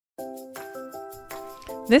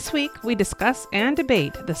This week, we discuss and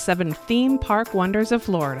debate the 7 theme park wonders of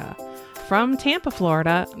Florida. From Tampa,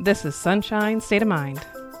 Florida, this is Sunshine State of Mind.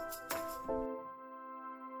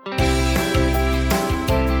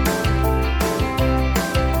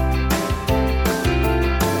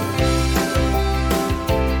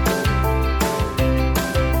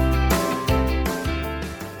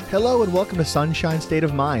 Hello and welcome to Sunshine State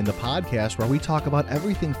of Mind, the podcast where we talk about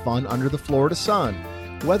everything fun under the Florida sun.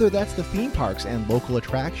 Whether that's the theme parks and local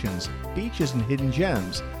attractions, beaches and hidden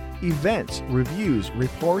gems, events, reviews,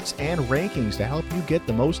 reports, and rankings to help you get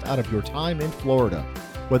the most out of your time in Florida,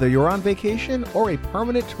 whether you're on vacation or a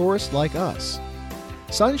permanent tourist like us.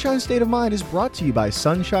 Sunshine State of Mind is brought to you by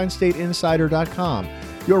SunshineStateInsider.com,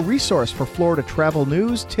 your resource for Florida travel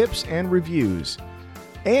news, tips, and reviews.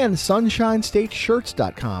 And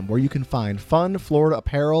SunshineStateShirts.com, where you can find fun Florida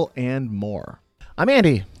apparel and more. I'm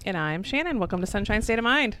Andy. And I'm Shannon. Welcome to Sunshine State of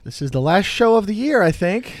Mind. This is the last show of the year, I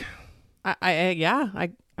think. I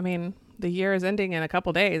mean, the year is ending in a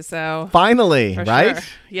couple days, so... Finally, right? Sure.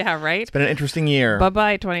 Yeah, right? It's been an interesting year.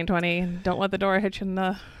 Bye-bye, 2020. Don't let the door hit you in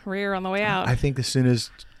the rear on the way out. I think as soon as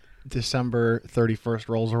December 31st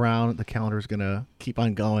rolls around, the calendar is going to keep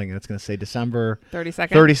on going, and it's going to say December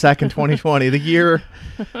 32nd, 2020, the year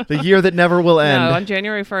that never will end. No, on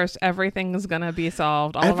January 1st, everything's going to be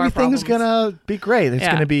solved. Everything's going to be great. It's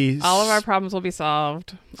going to be... all of our problems will be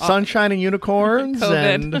solved. Sunshine and unicorns.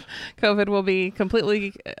 COVID will be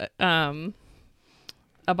completely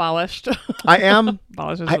abolished. I am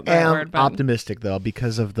word, optimistic, though,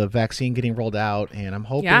 because of the vaccine getting rolled out, and I'm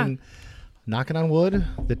hoping... Knocking on wood,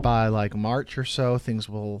 that by like March or so, things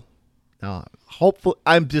will. Hopefully,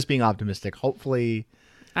 I'm just being optimistic. Hopefully,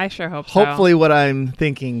 I sure hope so. Hopefully, what I'm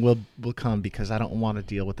thinking will come, because I don't want to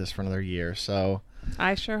deal with this for another year. So,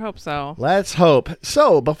 I sure hope so. Let's hope.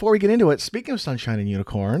 So, before we get into it, speaking of sunshine and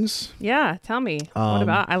unicorns, yeah, tell me what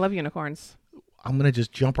about? I love unicorns. I'm gonna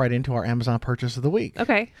just jump right into our Amazon purchase of the week.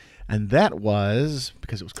 Okay. And that was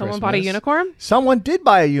because it was Someone Christmas. bought a unicorn? Someone did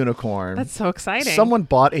buy a unicorn. That's so exciting. Someone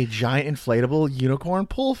bought a giant inflatable unicorn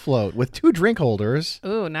pool float with 2 drink holders.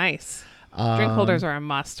 Ooh, nice. Drink holders are a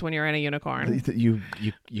must when you're in a unicorn. You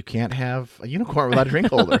can't have a unicorn without a drink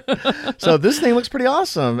holder. So this thing looks pretty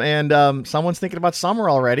awesome. And someone's thinking about summer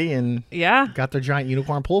already and got their giant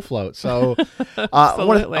unicorn pool float. So I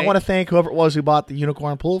want to thank whoever it was who bought the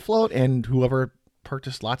unicorn pool float and whoever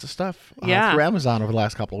purchased lots of stuff through Amazon over the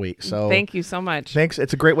last couple of weeks. So thank you so much. Thanks.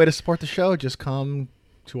 It's a great way to support the show. Just come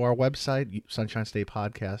to our website,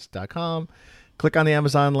 sunshinestatepodcast.com. Click on the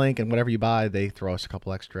Amazon link, and whatever you buy, they throw us a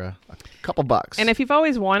couple bucks. And if you've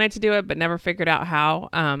always wanted to do it but never figured out how,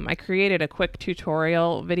 I created a quick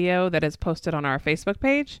tutorial video that is posted on our Facebook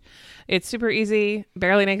page. It's super easy,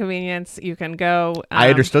 barely an inconvenience. You can go... I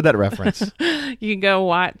understood that reference. You can go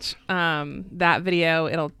watch that video.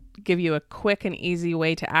 It'll give you a quick and easy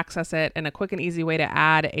way to access it and a quick and easy way to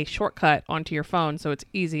add a shortcut onto your phone, so it's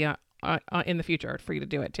easy in the future for you to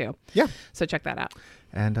do it too. Yeah. So check that out.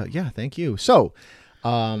 And thank you. So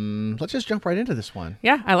let's just jump right into this one.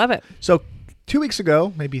 Yeah, I love it. So 2 weeks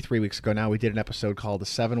ago, maybe 3 weeks ago now, we did an episode called The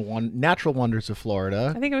 7 Natural Wonders of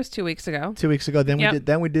Florida. I think it was 2 weeks ago. 2 weeks ago.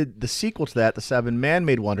 Then we did the sequel to that, The 7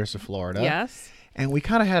 Man-Made Wonders of Florida. Yes. And we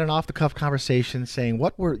kind of had an off-the-cuff conversation saying,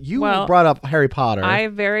 brought up Harry Potter. I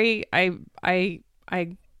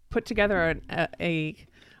put together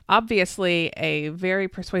obviously a very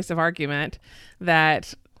persuasive argument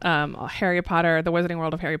that Harry Potter, the Wizarding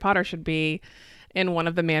World of Harry Potter, should be in one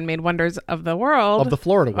of the man-made wonders of the world. Of the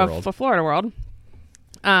Florida world. Of the Florida world.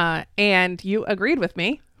 And you agreed with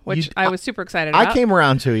me, which I was super excited about. I came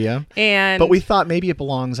around to you. But we thought maybe it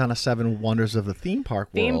belongs on a 7 Wonders of the Theme Park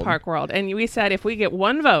World. And we said if we get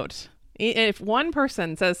one vote, if one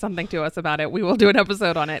person says something to us about it, we will do an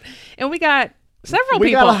episode on it. And we got several people.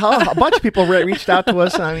 We got a bunch of people reached out to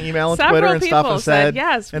us on email and Twitter and stuff and said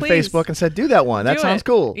yes, and please. Facebook and said, do that one. That sounds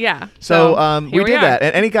cool. Yeah. So we did that.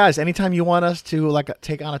 And anytime you want us to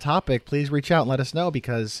take on a topic, please reach out and let us know,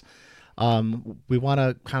 because we want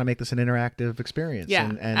to kind of make this an interactive experience. Yeah,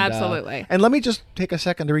 and absolutely. And let me just take a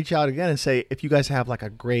second to reach out again and say, if you guys have a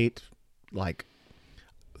great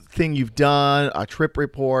thing you've done, a trip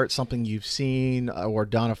report, something you've seen or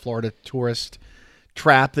done, a Florida tourist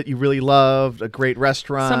trap that you really loved, a great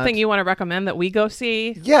restaurant, something you want to recommend that we go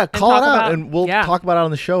see, call it out and we'll talk about it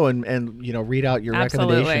on the show and read out your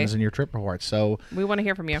recommendations and your trip reports. So we want to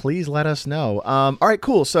hear from you. Please let us know. All right,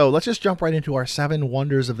 cool. So let's just jump right into our 7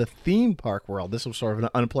 wonders of the theme park world. This was sort of an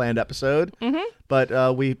unplanned episode, but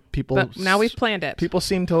now we've planned it. People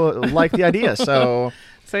seem to like the idea, so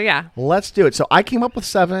So yeah, Let's do it. So I came up with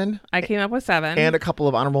 7 I came up with 7. and a couple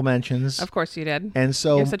of honorable mentions. Of course you did. And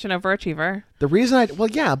so You're such an overachiever. the reason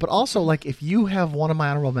but also like if you have one of my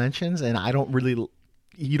honorable mentions and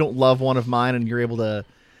you don't love one of mine and you're able to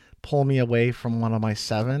pull me away from one of my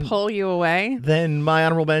 7, Pull you away. then my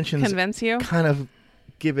honorable mentions Convince you. kind of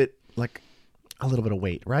give it like a little bit of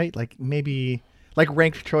weight, right? Like maybe like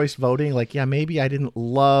ranked choice voting. Like, yeah, maybe I didn't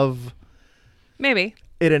love Maybe.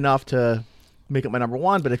 it enough to make it my number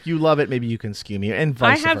 1, but if you love it, maybe you can skew me and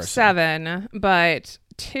vice I have versa. 7, but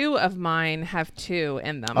 2 of mine have 2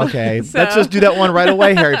 in them. Okay, So- let's just do that one right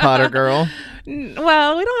away, Harry Potter girl.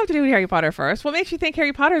 Well, we don't have to do Harry Potter first. What makes you think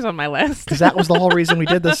Harry Potter's on my list? Because that was the whole reason we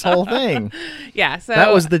did this whole thing. Yeah, so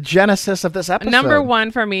That was the genesis of this episode. number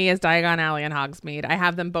 1 for me is Diagon Alley and Hogsmeade. I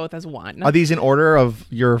have them both as 1. Are these in order of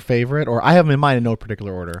your favorite, or I have them in mind in no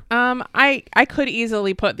particular order? I could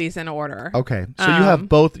easily put these in order. Okay, so you have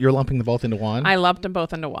both. You're lumping them both into one. I lumped them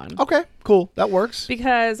both into 1 Okay, cool. That works.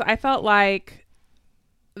 because I felt like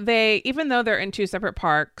even though they're in 2 separate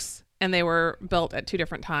parks and they were built at 2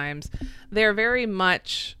 different times, they're very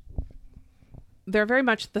much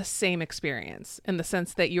the same experience in the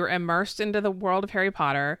sense that you're immersed into the world of Harry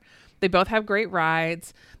Potter. They both have great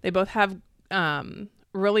rides. They both have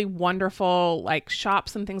really wonderful like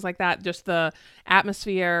shops and things like that. Just the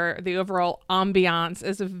atmosphere, the overall ambiance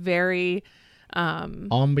is very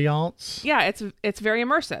Ambiance. yeah, it's very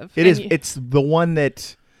immersive. It And is. It's the one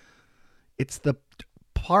that. It's the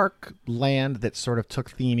park land that sort of took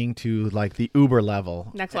theming to like the Uber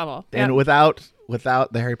level. next level. And Yep.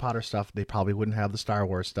 without the Harry Potter stuff, they probably wouldn't have the Star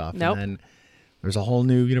Wars stuff. Nope. And then there's a whole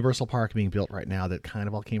new Universal Park being built right now that kind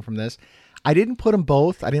of all came from this. I didn't put them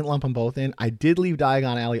both. I didn't lump them both in. I did leave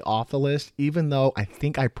Diagon Alley off the list, even though I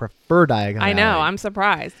think I prefer Diagon Alley. I know. I'm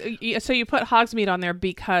surprised. So you put Hogsmeade on there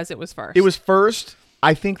because it was first. It was first.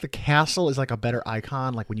 I think the castle is like a better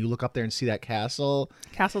icon. Like when you look up there and see that castle.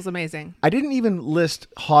 Castle's amazing. I didn't even list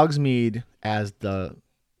Hogsmeade as the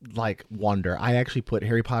like wonder. I actually put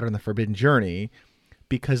Harry Potter and the Forbidden Journey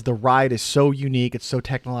because the ride is so unique. It's so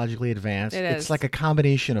technologically advanced. It It's is. like a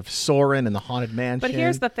combination of Soarin' and the Haunted Mansion. But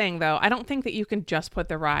here's the thing, though. I don't think that you can just put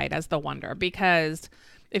the ride as the wonder because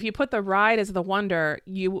if you put the ride as the wonder,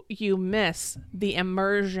 you miss the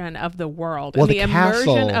immersion of the world. Well, and the the immersion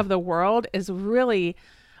castle- of the world is really,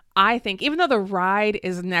 I think, even though the ride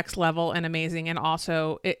is next level and amazing, and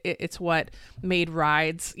also it's what made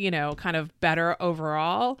rides, kind of better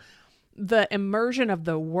overall. The immersion of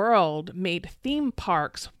the world made theme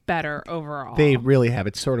parks better overall. They really have.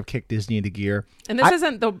 It's sort of kicked Disney into gear. And this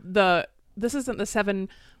isn't the 7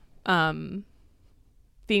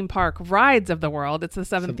 theme park rides of the world. It's the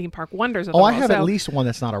 7 theme park wonders of the Oh, world. I have So at least one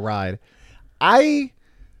that's not a ride. I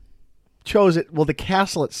chose it. Well, the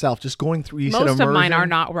castle itself, just going through. You said most immersion. of mine are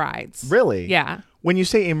not rides. Really? Yeah. When you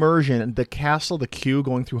say immersion, the castle, the queue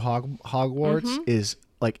going through Hogwarts is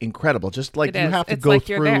like incredible. Just like It you is. have to It's go like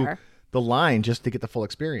you're through there. the line just to get the full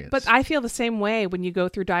experience. But I feel the same way when you go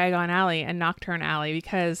through Diagon Alley and Nocturne Alley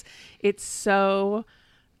because it's so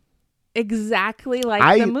exactly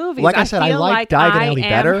like the movies. like I said, I feel like Diagon Alley I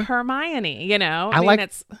better. am Hermione, I mean,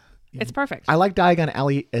 like- it's perfect. I like Diagon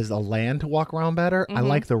Alley as a land to walk around better. I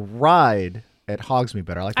like the ride at Hogsmeade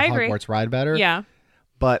better. I like the I agree. Hogwarts ride better. Yeah.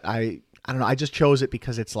 But I don't know. I just chose it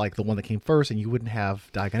because it's like the one that came first, and you wouldn't have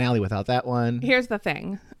Diagon Alley without that one. Here's the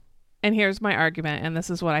thing, and here's my argument, and this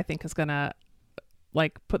is what I think is gonna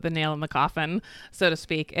like put the nail in the coffin, so to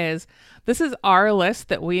speak, is this is our list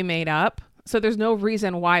that we made up. So there's no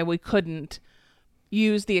reason why we couldn't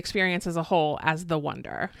use the experience as a whole as the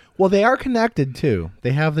wonder. Well, they are connected too.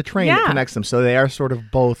 They have the train that Yeah. connects them, so they are sort of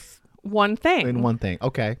both One thing. in one thing.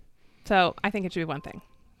 Okay. So I think it should be one thing.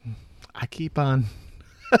 I keep on.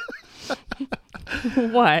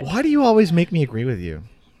 What? Why do you always make me agree with you?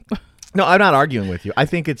 No, I'm not arguing with you. I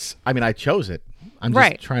think it's. I mean, I chose it. I'm just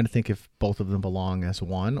Right. trying to think if both of them belong as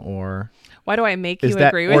one, or Why do I make is you that,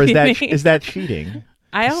 agree with or is me? that is that cheating?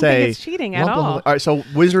 I don't Say, think it's cheating at lump them- all. All right, so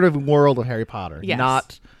Wizard World of Harry Potter, Yes.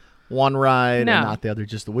 not one ride No. and not the other.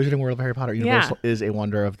 Just the Wizarding World of Harry Potter. Universal is a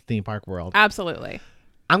wonder of the theme park world. Absolutely.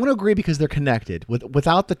 I'm going to agree because they're connected.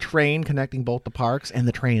 Without the train connecting both the parks, and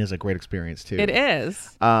the train is a great experience too. It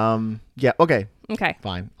is. Yeah. Okay. Okay.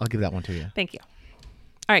 Fine. I'll give that one to you. Thank you.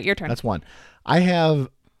 All right, your turn. That's one. I have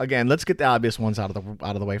again. Let's get the obvious ones out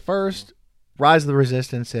of the way first. Rise of the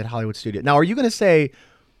Resistance at Hollywood Studio. Now, are you going to say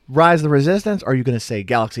Rise of the Resistance, or are you going to say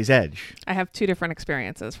Galaxy's Edge? I have 2 different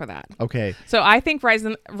experiences for that. Okay. So I think Rise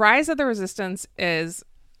of the Resistance is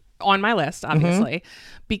on my list, obviously,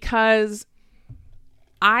 because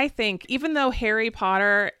I think even though Harry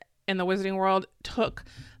Potter and the Wizarding World took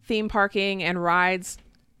theme parking and rides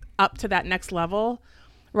up to that next level,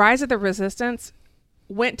 Rise of the Resistance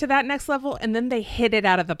went to that next level, and then they hit it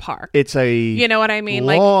out of the park. It's a you know what I mean?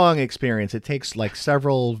 long experience. It takes like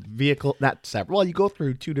several vehicle, not several. Well, you go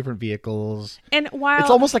through 2 different vehicles. And while It's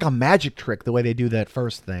almost like a magic trick the way they do that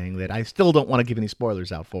first thing that I still don't want to give any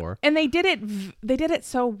spoilers out for. and they did it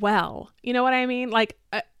so well. You know what I mean? Like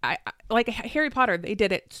I like Harry Potter, they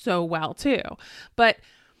did it so well too. But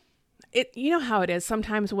you know how it is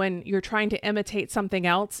sometimes when you're trying to imitate something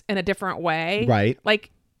else in a different way. Right.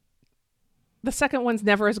 Like the second one's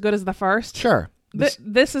never as good as the first. Sure.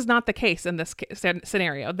 This is not the case in this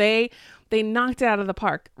scenario. They knocked it out of the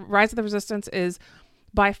park. Rise of the Resistance is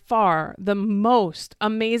by far the most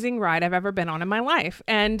amazing ride I've ever been on in my life.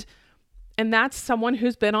 And that's someone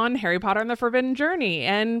who's been on Harry Potter and the Forbidden Journey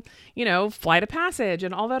and, you know, Flight of Passage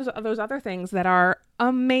and all those other things that are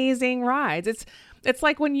amazing rides. It's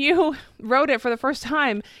like when you rode it for the first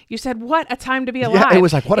time, you said, "What a time to be alive." Yeah, it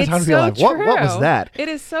was like, what a time to be alive. What was that? It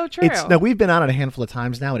is so true. Now, we've been on it a handful of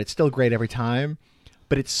times now, and it's still great every time.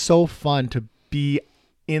 But it's so fun to be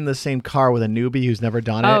in the same car with a newbie who's never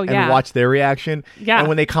done it and watch their reaction. Yeah. And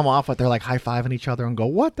when they come off it, they're like high-fiving each other and go,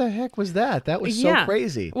 what the heck was that? That was so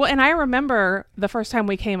crazy. Well, and I remember the first time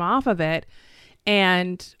we came off of it,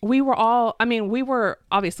 and we were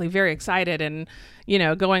obviously very excited and, you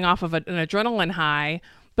know, going off of an adrenaline high.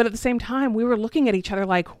 But at the same time, we were looking at each other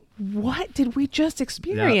like, what did we just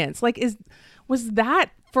experience? Yeah. Like, was that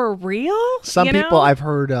for real? Some people, I've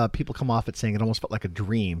heard people come off it saying it almost felt like a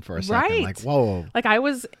dream for a second. Right. Like, whoa. Like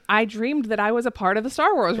I dreamed that I was a part of the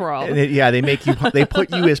Star Wars world. And they put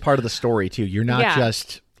you as part of the story too. You're not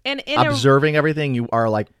just and observing everything. You are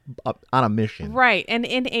like on a mission. Right. And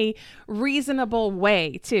in a reasonable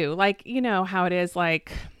way too. Like, you know how it is,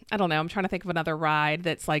 like, I don't know. I'm trying to think of another ride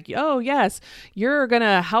that's like, oh yes, you're going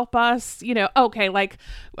to help us, you know, okay. Like,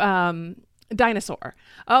 Dinosaur.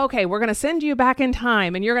 Okay, we're gonna send you back in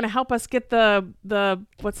time, and you're gonna help us get the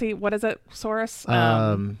what is it? Saurus?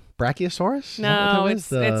 Brachiosaurus? No, it's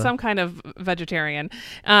some kind of vegetarian.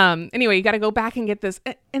 Anyway, you got to go back and get this,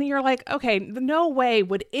 and you're like, okay, no way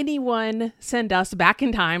would anyone send us back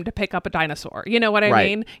in time to pick up a dinosaur. You know what I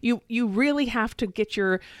mean? You really have to get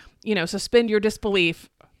suspend your disbelief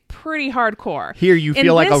pretty hardcore. Here you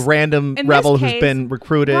feel like a random rebel who's been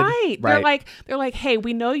recruited. Right. They're like, hey,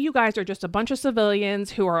 we know you guys are just a bunch of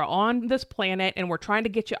civilians who are on this planet and we're trying to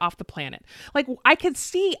get you off the planet. Like, I could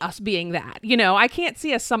see us being that. You know, I can't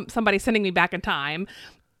see us somebody sending me back in time.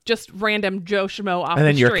 Just random Joe Schmo off the street. And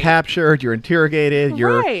then you're captured, you're interrogated,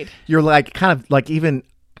 you're like kind of like even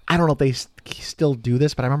I don't know if they still do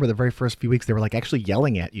this, but I remember the very first few weeks they were like actually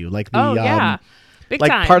yelling at you like the Big like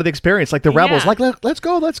time. part of the experience, like the rebels, like let's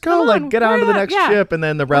go, like get on to the next ship, and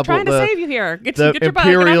then the rebel, trying to save you here. Get the your butt,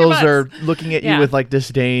 Imperials are looking at you with like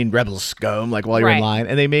disdain, rebel scum, like while you're in line,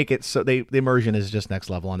 and they make it so the immersion is just next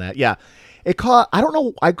level on that. Yeah, it cost. I don't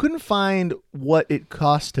know. I couldn't find what it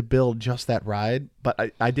cost to build just that ride,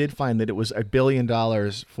 but I did find that it was $1 billion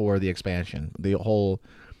for the expansion, the whole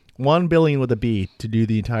 $1 billion with a B to do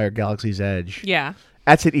the entire Galaxy's Edge. Yeah,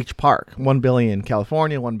 that's at each park. $1 billion in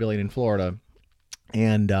California, $1 billion in Florida.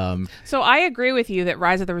 And so I agree with you that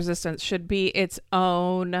Rise of the Resistance should be its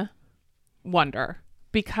own wonder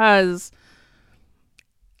because,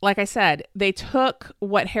 like I said, they took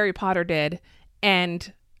what Harry Potter did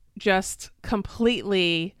and just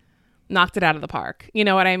completely knocked it out of the park. You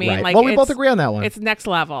know what I mean? Right. Like, well, we both agree on that one. It's next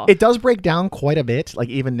level. It does break down quite a bit, like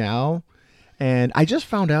even now. And I just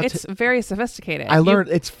found out it's very sophisticated. I learned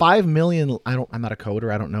it's 5 million. I'm not a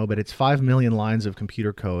coder. I don't know, but it's 5 million lines of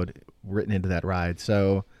computer code written into that ride.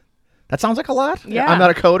 So that sounds like a lot. Yeah, I'm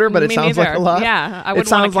not a coder, but it sounds like a lot. Yeah, I would. It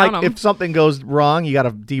sounds like if something goes wrong, you got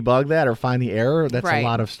to debug that or find the error. That's a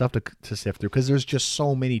lot of stuff to sift through because there's just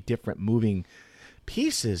so many different moving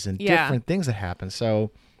pieces and different things that happen.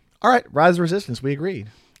 So, all right, Rise of Resistance. We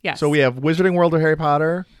agreed. Yes. So we have Wizarding World of Harry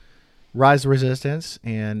Potter, Rise of Resistance,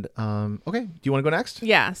 and okay. Do you want to go next?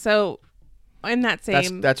 Yeah. So in that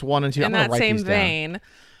same that's 1 and 2. In that same vein,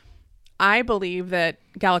 I believe that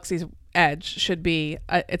Galaxy's Edge should be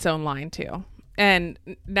its own line too. And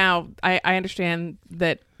now I understand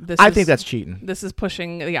that I think that's cheating. This is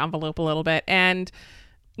pushing the envelope a little bit, and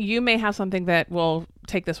you may have something that will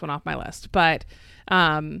take this one off my list, but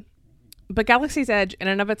Galaxy's Edge in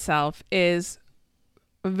and of itself is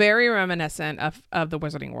very reminiscent of the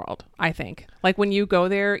Wizarding World, I think. Like when you go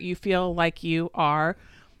there, you feel like you are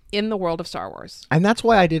in the world of Star Wars. And that's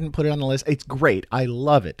why I didn't put it on the list. It's great. I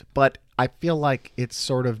love it. But I feel like it's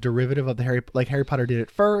sort of derivative of Harry Potter did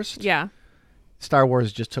it first. Yeah. Star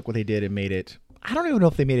Wars just took what they did and made it, I don't even know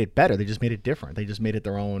if they made it better. They just made it different. They just made it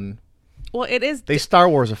their own Well, it is. They Star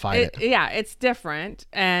Warsified it. Yeah, it's different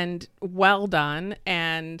and well done.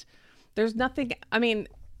 And there's nothing. I mean,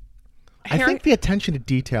 I think the attention to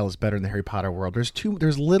detail is better in the Harry Potter world.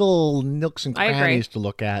 There's little nooks and crannies to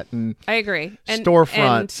look at, and I agree. And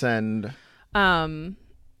storefronts and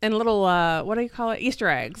little what do you call it? Easter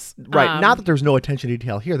eggs. Right. Not that there's no attention to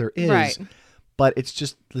detail here. There is. Right. But it's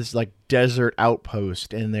just this like desert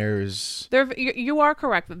outpost, and there's. You are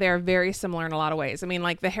correct that they're very similar in a lot of ways. I mean,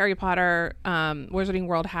 like the Harry Potter Wizarding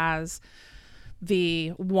World has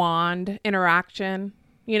the wand interaction.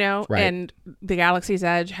 Right. And the Galaxy's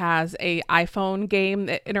Edge has a iPhone game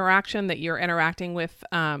interaction that you're interacting with,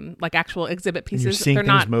 like actual exhibit pieces. They're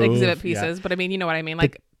not exhibit pieces, but I mean, you know what I mean?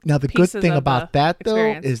 Like now, the good thing about that though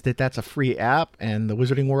experience. is that that's a free app, and the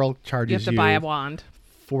Wizarding World charges you have to buy a wand,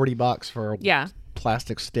 $40 for a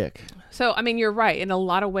plastic stick. So I mean, you're right. In a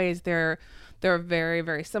lot of ways, they're very,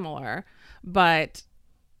 very similar, but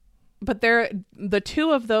they're the two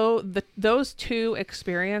of those two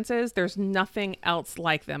experiences. There's nothing else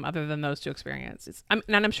like them other than those two experiences. And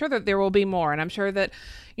I'm sure that there will be more, and I'm sure that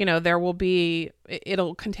there will be.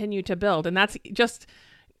 It'll continue to build, and that's just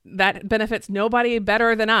that benefits nobody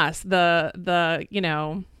better than us, the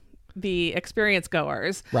experience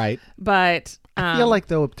goers, right? But I feel like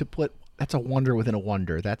though to put. That's a wonder within a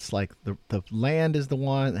wonder. That's like the land is the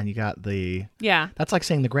one, and you got the... Yeah. That's like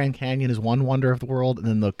saying the Grand Canyon is one wonder of the world, and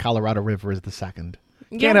then the Colorado River is the second.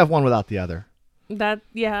 You can't have one without the other.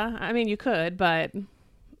 I mean, you could, but...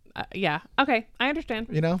 yeah. Okay, I understand.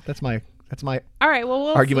 That's my all right, well,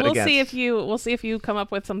 argument we'll against. We'll see if you come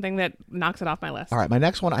up with something that knocks it off my list. All right, my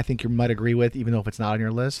next one I think you might agree with, even though if it's not on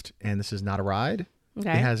your list, and this is not a ride.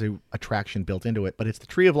 Okay. It has a attraction built into it, but it's the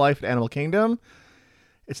Tree of Life at Animal Kingdom.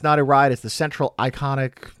 It's not a ride. It's the central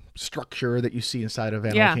iconic structure that you see inside of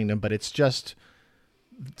Animal Kingdom. But it's just,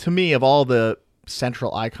 to me, of all the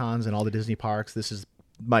central icons in all the Disney parks, this is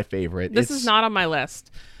my favorite. This is not on my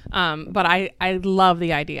list, but I love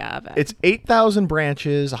the idea of it. It's 8,000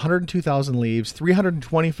 branches, 102,000 leaves,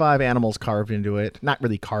 325 animals carved into it. Not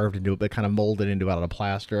really carved into it, but kind of molded into it out of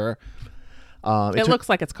plaster. It looks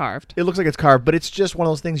like it's carved. It looks like it's carved, but it's just one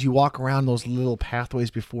of those things you walk around those little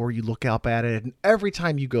pathways before you look up at it, and every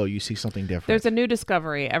time you go, you see something different. There's a new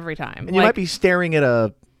discovery every time. And you might be staring at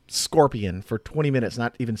a scorpion for 20 minutes,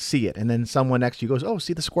 not even see it, and then someone next to you goes, "Oh,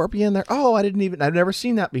 see the scorpion there? Oh, I've never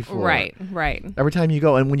seen that before." Right. Every time you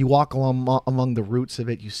go, and when you walk among the roots of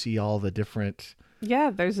it, you see all the different.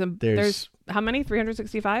 Yeah, there's how many?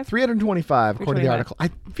 365? 325, according to the article. I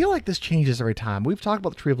feel like this changes every time. We've talked about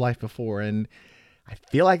the Tree of Life before, and I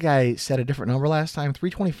feel like I said a different number last time.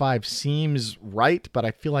 325 seems right, but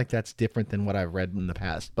I feel like that's different than what I've read in the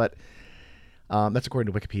past. But that's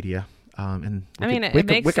according to Wikipedia. And it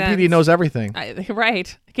makes Wikipedia sense. knows everything.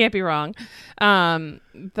 Right. Can't be wrong.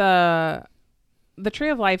 The Tree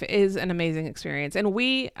of Life is an amazing experience.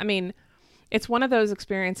 And it's one of those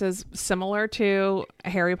experiences similar to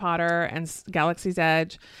Harry Potter and Galaxy's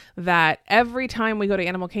Edge that every time we go to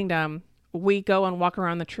Animal Kingdom, we go and walk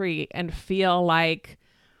around the tree and feel like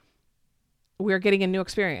we're getting a new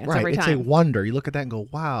experience every time. It's a wonder. You look at that and go,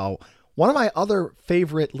 wow. One of my other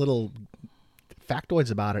favorite little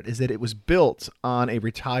factoids about it is that it was built on a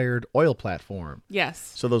retired oil platform.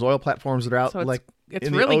 Yes. So those oil platforms that are out it's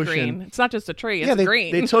in really the ocean. Green. It's not just a tree. It's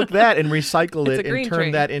green. They took that and recycled it and turned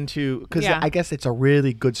tree. that into, because I guess it's a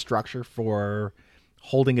really good structure for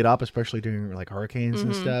holding it up, especially during like hurricanes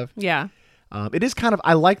and stuff. Yeah. It is kind of,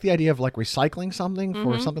 I like the idea of like recycling something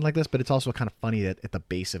for something like this, but it's also kind of funny that at the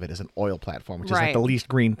base of it is an oil platform, which is like the least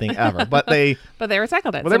green thing ever. But they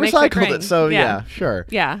recycled it. Well, they recycled it. So yeah, sure.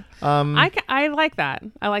 Yeah. I like that.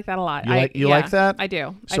 I like that a lot. You like that? I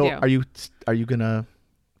do. So I do. Are you gonna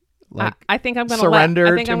I think I'm gonna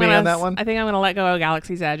surrender to me on that one? I think I'm gonna let go of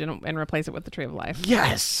Galaxy's Edge and replace it with the Tree of Life.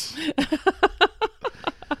 Yes.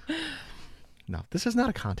 No, this is not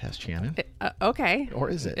a contest, Shannon. Okay. Or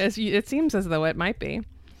is it? It seems as though it might be.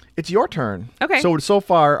 It's your turn. Okay. So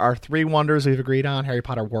far, our three wonders we've agreed on: Harry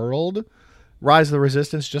Potter World, Rise of the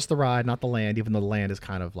Resistance, just the ride, not the land, even though the land is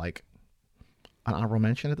kind of like an honorable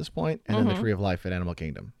mention at this point, and then the Tree of Life at Animal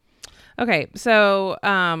Kingdom. Okay, so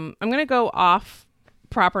I'm going to go off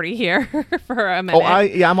property here for a minute.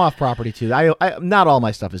 I'm off property too. I not all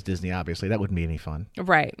my stuff is Disney, obviously. That wouldn't be any fun.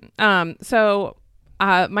 Right. So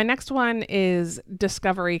my next one is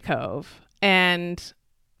Discovery Cove. And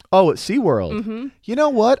at SeaWorld. You know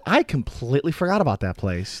what? I completely forgot about that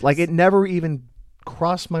place. Like, it never even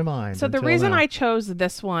crossed my mind. So the reason I chose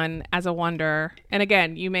this one as a wonder, and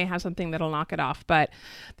again, you may have something that'll knock it off, but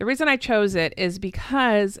the reason I chose it is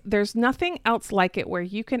because there's nothing else like it where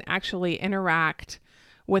you can actually interact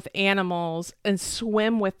with animals and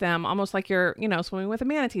swim with them almost like you're, swimming with the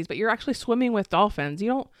manatees, but you're actually swimming with dolphins. You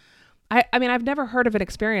don't, I mean, I've never heard of an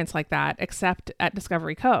experience like that except at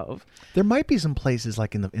Discovery Cove. There might be some places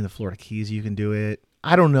like in the Florida Keys you can do it.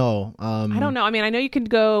 I don't know. I don't know. I mean, I know you can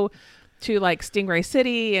go to like Stingray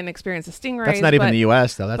City and experience the stingrays. That's not even the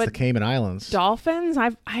U.S. though. That's the Cayman Islands. Dolphins?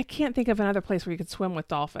 I can't think of another place where you could swim with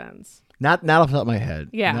dolphins. Not off the top of my head.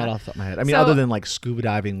 Yeah. Not off the top of my head. I mean, other than like scuba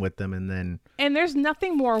diving with them and there's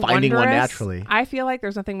nothing more finding wondrous. one naturally. I feel like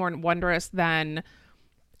there's nothing more wondrous than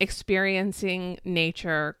experiencing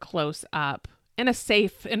nature close up in a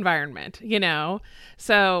safe environment,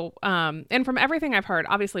 So, and from everything I've heard,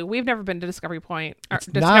 obviously we've never been to Discovery Point or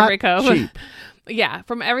Discovery Cove. Cheap. Yeah,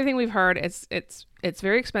 from everything we've heard, it's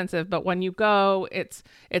very expensive, but when you go, it's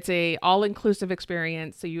a all-inclusive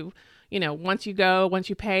experience. So once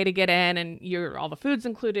you pay to get in, and all the food's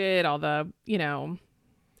included, all the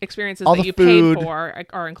experiences all that the you food, paid for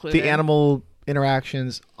are included. The animal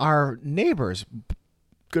interactions. Our neighbors,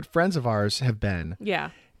 good friends of ours, have been. Yeah.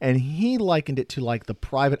 And he likened it to like the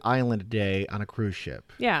private island day on a cruise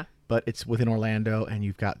ship. Yeah. But it's within Orlando, and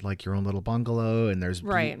you've got like your own little bungalow, and there's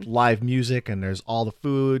right. live music, and there's all the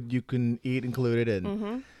food you can eat included,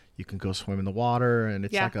 and you can go swim in the water, and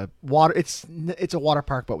it's like a water. It's a water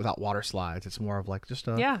park, but without water slides. It's more of like just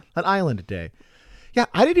an island day. Yeah,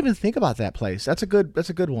 I didn't even think about that place. That's a good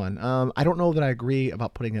one. I don't know that I agree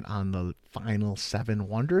about putting it on the final 7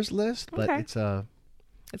 wonders list, but it's a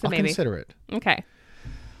I'll maybe. Consider it. Okay.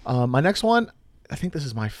 My next one, I think this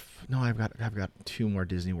is my. No, I've got 2 more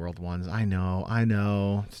Disney World ones. I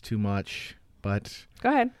know, it's too much, but go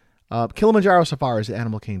ahead. Kilimanjaro Safari is the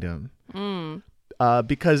Animal Kingdom,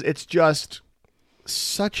 because it's just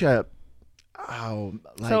such a.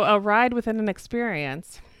 So a ride within an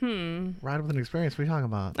experience. Ride with an experience. What are you talking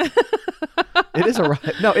about? It is a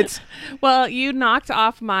ride. No, it's. Well, you knocked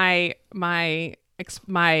off my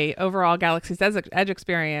overall Galaxy's Edge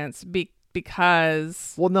experience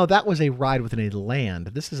because. Well, no, that was a ride within a land.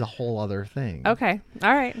 This is a whole other thing. Okay.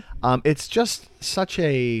 All right. It's just such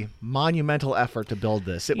a monumental effort to build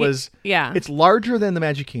this. It was. Yeah. It's larger than the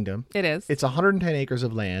Magic Kingdom. It is. It's 110 acres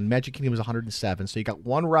of land. Magic Kingdom is 107. So you got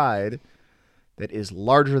one ride that is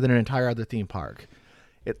larger than an entire other theme park.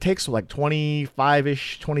 It takes like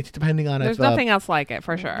 25-ish, 20, depending on There's nothing else like it,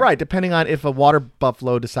 for sure. Right, depending on if a water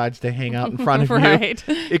buffalo decides to hang out in front of right.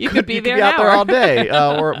 you. You could be there out there all day.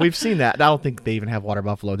 Or we've seen that. I don't think they even have water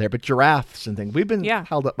buffalo there, but giraffes and things. We've been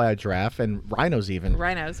held up by a giraffe, and rhinos even.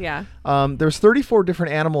 Rhinos, yeah. There's 34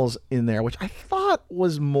 different animals in there, which I thought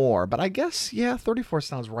was more, but I guess, 34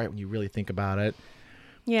 sounds right when you really think about it.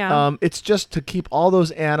 Yeah. It's just to keep all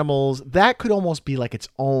those animals. That could almost be like its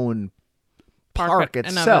own park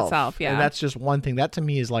itself. Yeah. And that's just one thing. That to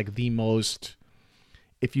me is like the most.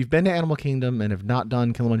 If you've been to Animal Kingdom and have not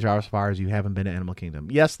done Kilimanjaro Safaris, you haven't been to Animal Kingdom.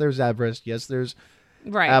 Yes, there's Everest. Yes, there's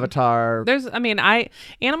Avatar.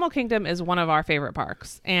 Animal Kingdom is one of our favorite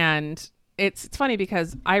parks, and it's funny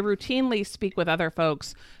because I routinely speak with other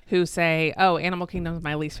folks who say, "Oh, Animal Kingdom is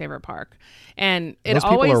my least favorite park," and those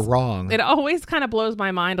people are wrong. It always kind of blows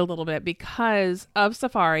my mind a little bit because of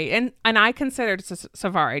Safari, and I considered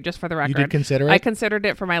Safari, just for the record. You did consider it? I considered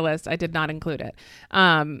it for my list. I did not include it,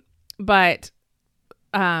 but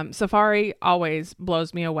Safari always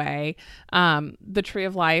blows me away. The Tree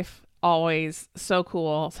of Life, always so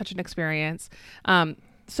cool, such an experience.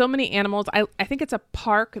 So many animals. I think it's a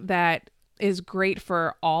park that is great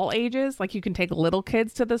for all ages. Like, you can take little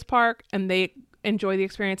kids to this park and they enjoy the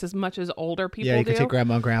experience as much as older people do. Yeah, you can take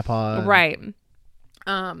grandma and grandpa. Right.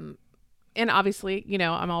 And obviously,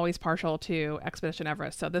 I'm always partial to Expedition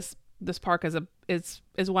Everest. So this park is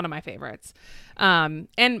one of my favorites. And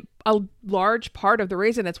a large part of the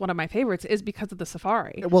reason it's one of my favorites is because of the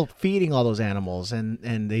safari. Well, feeding all those animals,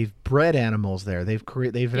 and they've bred animals there.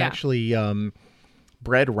 They've actually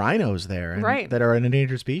bred rhinos there, that are an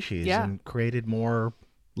endangered species, and created more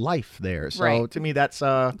life there. So to me, it's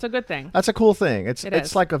a good thing. That's a cool thing.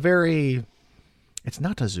 It's like a very. It's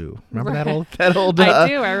not a zoo. Remember that old I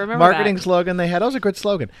do. I remember marketing slogan they had. That was a good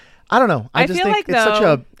slogan. I don't know. I just feel think like, it's such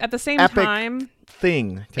a at the same epic time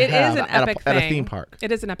thing to it have is an epic thing at a theme park.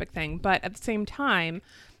 It is an epic thing, but at the same time,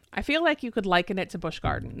 I feel like you could liken it to Busch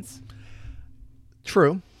Gardens.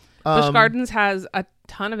 True. Busch Gardens has a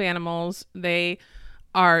ton of animals. They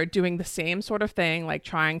are doing the same sort of thing, like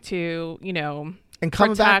trying to, and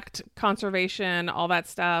protect, conservation, all that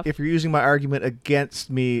stuff. If you're using my argument against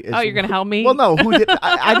me, you're going to help me? Well, no. Who did?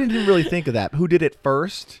 I didn't really think of that. Who did it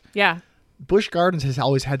first? Yeah. Busch Gardens has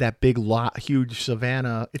always had that big huge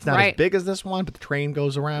savanna. It's not as big as this one, but the train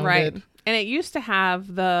goes around it. And it used to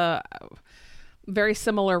have very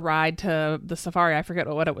similar ride to the safari. I forget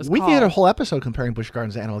what it was We called. did a whole episode comparing Busch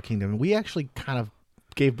Gardens to Animal Kingdom, and we actually kind of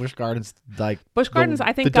gave Busch Gardens like Busch Gardens,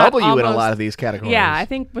 I think, the got W in a almost- lot of these categories. Yeah, I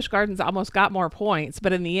think Busch Gardens almost got more points,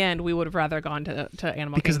 but in the end, we would have rather gone to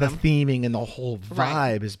Animal because Kingdom. the theming and the whole vibe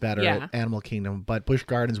Right. is better Yeah. at Animal Kingdom, but Busch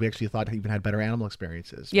Gardens we actually thought even had better animal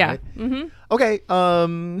experiences. Yeah. Right? Mm-hmm. Okay.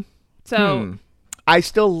 So, I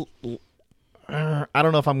still. I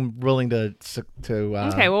don't know if I'm willing to.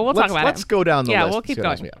 Okay, well, we'll talk about it. Let's go down the list. we'll and keep see what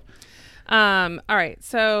else going. we have. All right.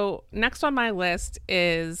 So next on my list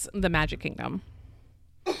is the Magic Kingdom,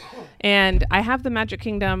 and I have the Magic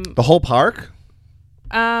Kingdom. The whole park.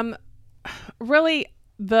 Really,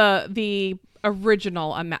 the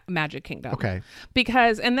original Magic Kingdom. Okay.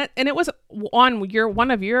 Because it was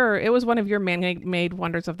one of your man-made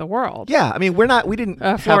wonders of the world. Yeah, I mean, we didn't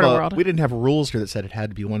Florida World. we didn't have rules here that said it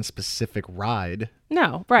had to be one specific ride.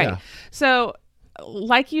 No, right. Yeah. So,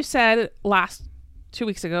 like you said 2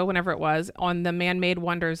 weeks ago, whenever it was, on the Man-Made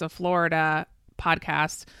Wonders of Florida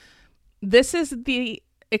podcast, this is the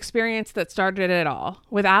experience that started it all.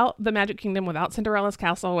 Without the Magic Kingdom, without Cinderella's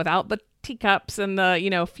castle, without the teacups and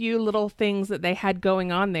the few little things that they had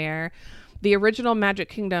going on there, the original Magic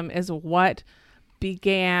Kingdom is what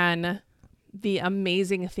began the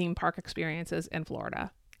amazing theme park experiences in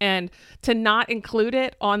Florida. And to not include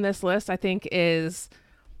it on this list, I think is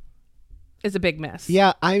a big miss.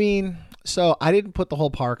 Yeah, I mean, so I didn't put the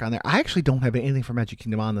whole park on there. I actually don't have anything for Magic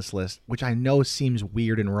Kingdom on this list, which I know seems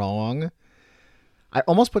weird and wrong. I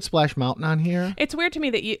almost put Splash Mountain on here. It's weird to me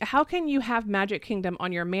that how can you have Magic Kingdom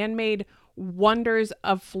on your man-made wonders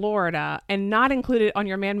of Florida and not include it on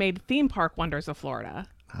your man-made theme park wonders of Florida?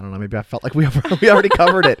 I don't know. Maybe I felt like we already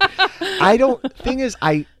covered it. Thing is,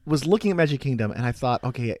 I was looking at Magic Kingdom and I thought,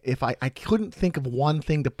 okay, if I couldn't think of one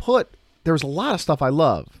thing to put, there was a lot of stuff I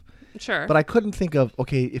love. Sure. But I couldn't think of,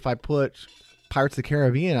 okay, if I put Pirates of the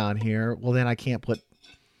Caribbean on here, well, then I can't put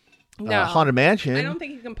Haunted Mansion. I don't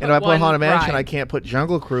think you can put And if I put one Haunted Mansion, ride. I can't put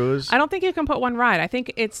Jungle Cruise. I don't think you can put one ride. I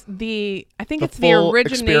think it's the full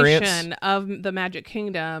origination experience. of the Magic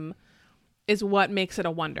Kingdom is what makes it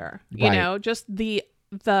a wonder. You Right. know, just the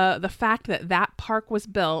fact that park was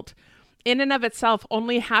built in and of itself,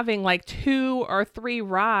 only having like 2 or 3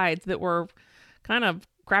 rides that were kind of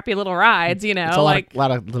crappy little rides. You know, It's a lot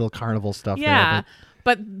of little carnival stuff yeah. there.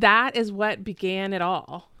 But that is what began it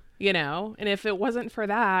all. You know, and if it wasn't for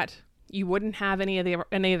that, you wouldn't have any of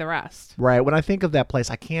the rest. Right. When I think of that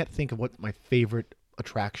place, I can't think of what my favorite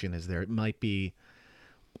attraction is there. It might be,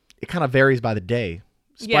 it kind of varies by the day.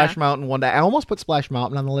 Splash Yeah. Mountain one day. I almost put Splash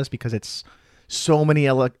Mountain on the list because it's so many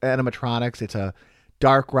animatronics. It's a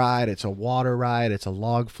dark ride. It's a water ride. It's a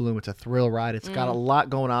log flume. It's a thrill ride. It's got a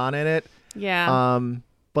lot going on in it. Yeah.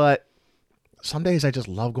 But some days I just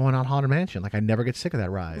love going on Haunted Mansion. Like I never get sick of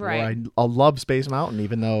that ride. Right. Or I love Space Mountain,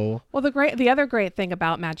 even though. Well, the other great thing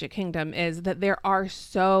about Magic Kingdom is that there are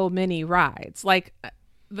so many rides. Like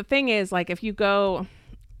the thing is, like if you go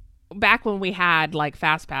back when we had like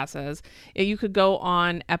fast passes, you could go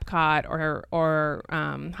on Epcot or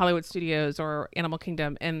Hollywood Studios or Animal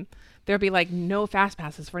Kingdom, and there'd be like no fast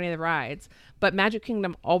passes for any of the rides. But Magic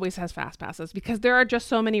Kingdom always has fast passes because there are just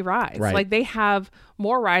so many rides. Right. Like they have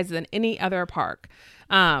more rides than any other park,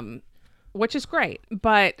 which is great.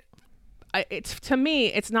 But to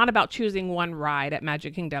me, it's not about choosing one ride at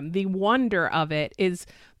Magic Kingdom. The wonder of it is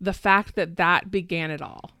the fact that began it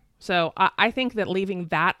all. So I think that leaving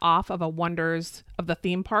that off of a wonders of the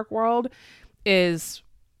theme park world is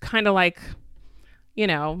kind of like, you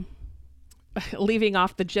know, leaving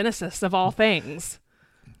off the genesis of all things.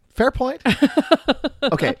 Fair point.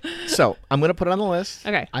 Okay, so I'm going to put it on the list.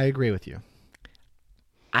 Okay. I agree with you.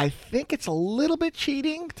 I think it's a little bit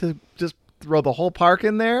cheating to just throw the whole park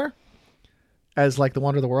in there as like the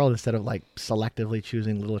wonder of the world instead of like selectively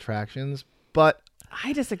choosing little attractions. But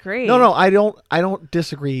I disagree. no, I don't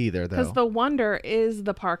disagree either though. Because the wonder is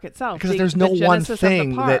the park itself. Because there's no the one genesis of the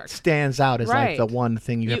thing that park. stands out as Right. like the one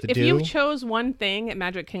thing you have to if do. you chose one thing at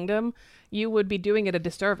Magic Kingdom, you would be doing it a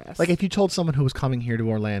disservice. Like if you told someone who was coming here to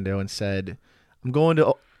Orlando and said,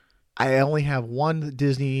 I only have one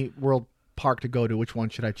Disney World park to go to, which one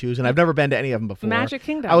should I choose? And I've never been to any of them before. Magic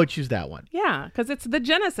Kingdom. I would choose that one. Yeah, because it's the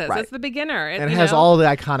genesis. Right. It's the beginner. And it has all the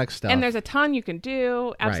iconic stuff. And there's a ton you can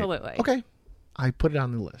do. Right. Absolutely. Okay. I put it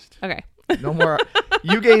on the list. Okay. No more.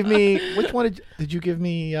 You gave me, which one did you give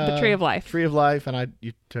me? The Tree of Life. Tree of Life, and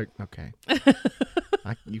you took, okay.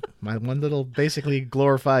 My one little basically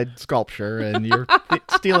glorified sculpture, and you're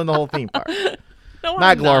stealing the whole theme park. No,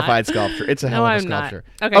 Not glorified sculpture. It's a hell of a I'm not. sculpture.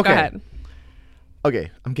 Okay, go ahead. Okay,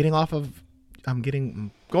 I'm going off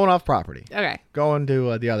property. Okay. Going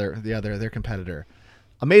to their competitor.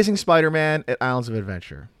 Amazing Spider-Man at Islands of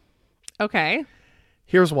Adventure. Okay.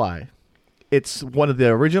 Here's why. It's one of the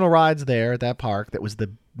original rides there at that park. That was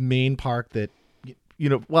the main park that,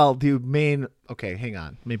 okay, hang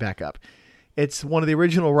on. Let me back up. It's one of the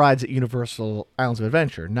original rides at Universal Islands of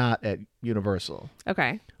Adventure, not at Universal.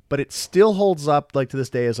 Okay. But it still holds up like to this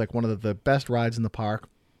day as like one of the best rides in the park.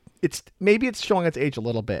 Maybe it's showing its age a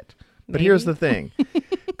little bit. But Maybe. Here's the thing.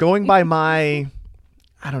 Going by my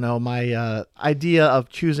idea of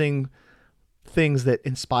choosing things that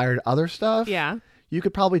inspired other stuff. Yeah. You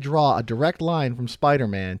could probably draw a direct line from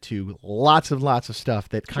Spider-Man to lots of stuff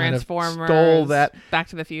that kind of stole that. Back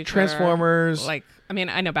to the Future. Transformers. Like, I mean,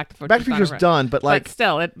 I know Back to the Future. Back to the Future's done, but like. But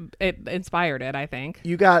still, it inspired it, I think.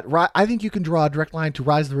 I think you can draw a direct line to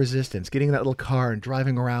Rise of the Resistance, getting in that little car and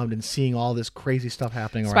driving around and seeing all this crazy stuff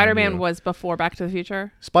happening around Spider-Man you. was before Back to the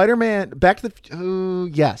Future? Spider-Man,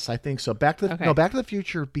 yes, I think so. Back to the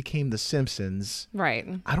Future became The Simpsons. Right.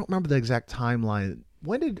 I don't remember the exact timeline.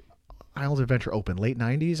 When did Islands of Adventure open? Late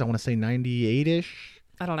 90s? I want to say 98-ish?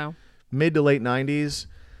 I don't know. Mid to late 90s.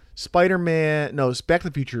 Back to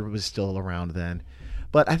the Future was still around then.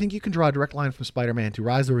 But I think you can draw a direct line from Spider-Man to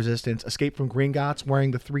Rise of the Resistance, Escape from Gringotts,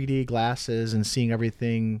 wearing the 3D glasses and seeing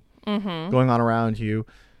everything going on around you.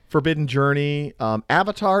 Forbidden Journey,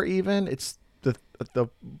 Avatar even. It's the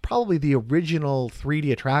probably the original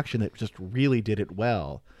 3D attraction that just really did it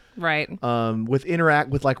well. Right.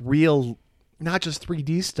 With like real, not just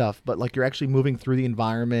 3D stuff, but like you're actually moving through the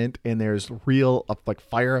environment and there's real like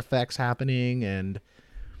fire effects happening and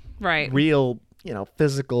real,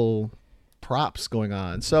 physical props going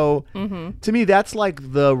on. So to me, that's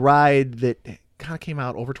like the ride that kind of came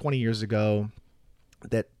out over 20 years ago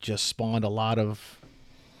that just spawned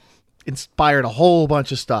inspired a whole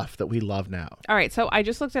bunch of stuff that we love now. All right. So I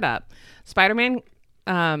just looked it up. Spider-Man,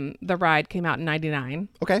 the ride came out in 99.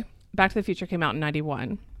 Okay. Back to the Future came out in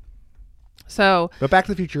 91. So. But Back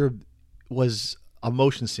to the Future was a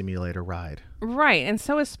motion simulator ride. Right. And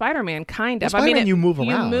so is Spider-Man, kind of. Spider-Man, you move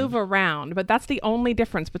around. You move around, but that's the only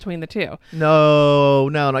difference between the two. No.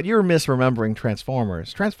 You're misremembering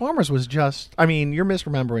Transformers. Transformers was just, you're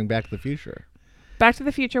misremembering Back to the Future. Back to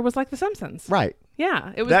the Future was like The Simpsons. Right.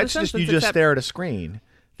 Yeah. It was That's The just, Simpsons, you just stare at a screen.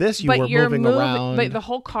 This, you were moving around. But the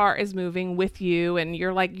whole car is moving with you, and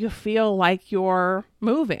you feel like you're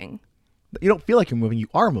moving. You don't feel like you're moving. You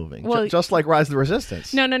are moving. Well, just like Rise of the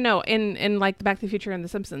Resistance. No. In like Back to the Future and The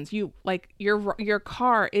Simpsons, you like your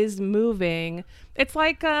car is moving. It's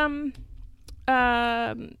like Star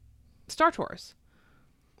Tours.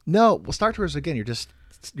 No, well, Star Tours again.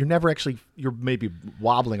 You're never actually. You're maybe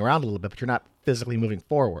wobbling around a little bit, but you're not physically moving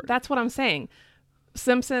forward. That's what I'm saying.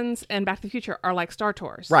 Simpsons and Back to the Future are like Star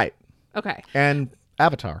Tours. Right. Okay. And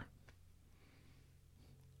Avatar.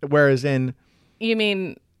 Whereas in. You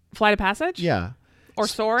mean Flight of Passage? Yeah. Or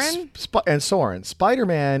Soarin'? And Soarin'.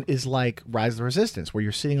 Spider-Man is like Rise of the Resistance, where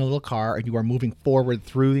you're sitting in a little car and you are moving forward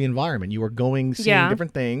through the environment. You are seeing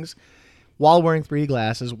different things while wearing 3D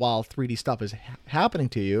glasses, while 3D stuff is happening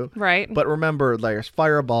to you. Right. But remember, there's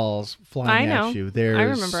fireballs flying at you. I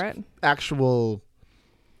remember it. Actual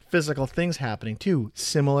physical things happening too,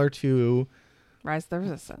 similar to Rise of the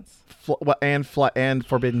Resistance. And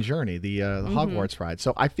Forbidden Journey, the Hogwarts ride.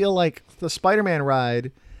 So I feel like the Spider-Man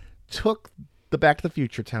ride took the Back to the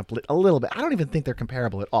Future template a little bit. I don't even think they're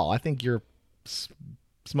comparable at all. I think you're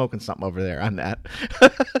smoking something over there on that.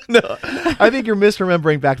 No, I think you're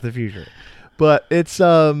misremembering Back to the Future. But it's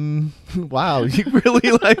wow, you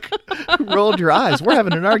really rolled your eyes. We're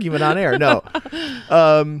having an argument on air. No,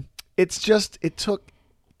 it's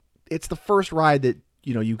the first ride that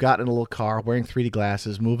you got in a little car wearing 3D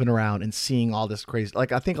glasses, moving around and seeing all this crazy.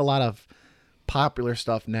 Like I think a lot of popular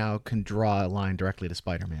stuff now can draw a line directly to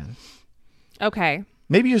Spider-Man. Okay.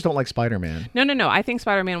 Maybe you just don't like Spider-Man. No. I think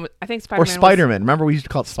Spider-Man. Or Spider-Man. Remember we used to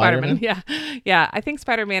call it Spider-Man? Yeah. I think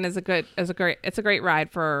Spider-Man is a great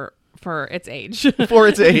ride for its age. For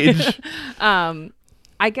its age.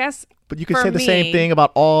 I guess. But you could say the same thing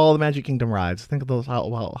about all the Magic Kingdom rides. Think of those how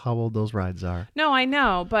old those rides are. No, I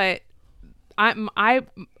know, but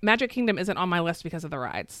Magic Kingdom isn't on my list because of the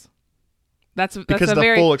rides. That's the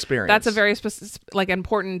full experience. That's a very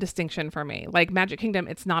important distinction for me. Like Magic Kingdom,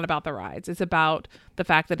 it's not about the rides. It's about the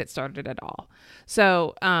fact that it started it all.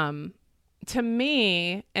 So, to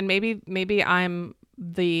me, and maybe I'm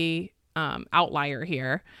the outlier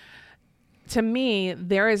here. To me,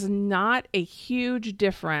 there is not a huge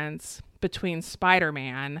difference between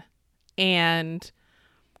Spider-Man and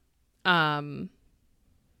Back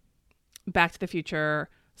to the Future,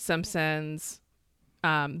 Simpsons,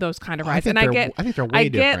 those kind of rides. I think they're way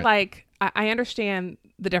different. I understand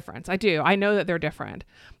the difference. I do. I know that they're different.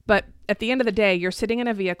 But at the end of the day, you're sitting in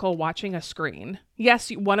a vehicle watching a screen.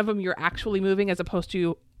 Yes, one of them you're actually moving as opposed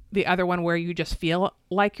to the other one where you just feel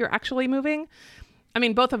like you're actually moving. I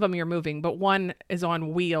mean, both of them you're moving, but one is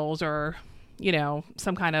on wheels or, you know,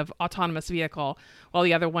 some kind of autonomous vehicle, while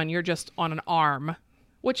the other one you're just on an arm,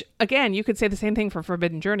 which again, you could say the same thing for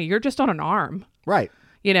Forbidden Journey. You're just on an arm. Right.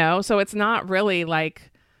 You know, so it's not really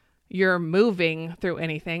like you're moving through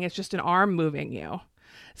anything. It's just an arm moving you.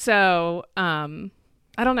 So,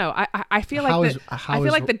 I don't know. I feel like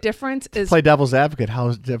like the difference is, play devil's advocate.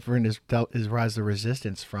 How different is Rise of the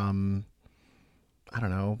Resistance from, I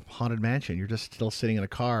don't know, Haunted Mansion? You're just still sitting in a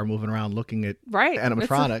car, moving around, looking at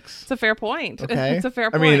animatronics. It's a fair point. Okay, it's a fair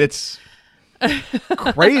point. I mean, it's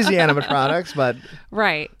crazy animatronics, but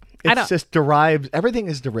right. It's just derived. Everything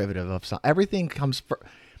is derivative of something. Everything comes from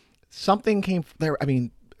something came there. I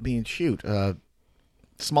mean, shoot,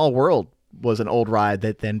 Small World was an old ride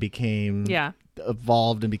that then became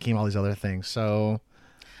evolved and became all these other things. So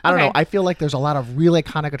I don't know. I feel like there's a lot of really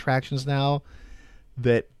iconic attractions now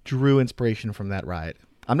that drew inspiration from that ride.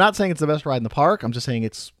 I'm not saying it's the best ride in the park. I'm just saying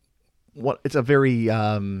it's a very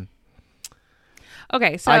okay.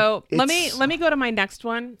 So let me go to my next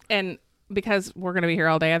one, and because we're going to be here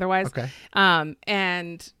all day otherwise. Okay.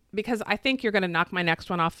 And because I think you're going to knock my next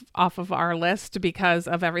one off of our list because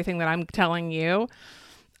of everything that I'm telling you.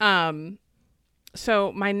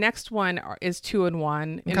 So my next one is 2 in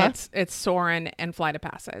 1, and it's Soarin' and Flight of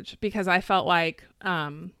Passage, because I felt like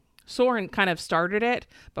Soarin' kind of started it,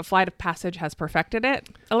 but Flight of Passage has perfected it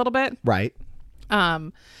a little bit. Right.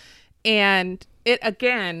 And it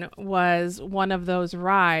again was one of those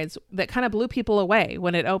rides that kind of blew people away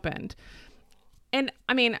when it opened. And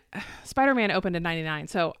I mean, Spider-Man opened in 99,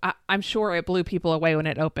 so I'm sure it blew people away when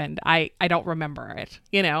it opened. I don't remember it.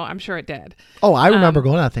 You know, I'm sure it did. Oh, I remember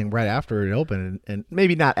going to that thing right after it opened, and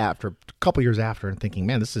maybe not after, a couple years after, and thinking,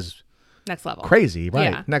 man, this is next level. Crazy,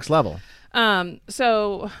 right? Yeah. Next level.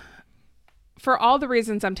 So for all the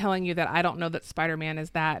reasons I'm telling you that I don't know that Spider-Man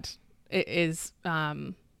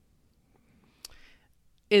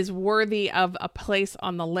is worthy of a place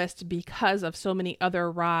on the list because of so many other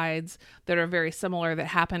rides that are very similar that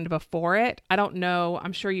happened before it. I don't know.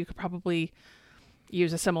 I'm sure you could probably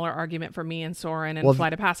use a similar argument for me and Soarin' and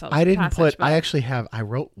Flight of Passage. I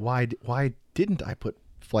wrote, why didn't I put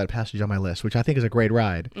Flight of Passage on my list, which I think is a great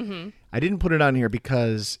ride. Mm-hmm. I didn't put it on here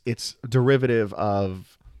because it's derivative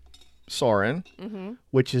of Soarin',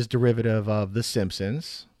 which is derivative of The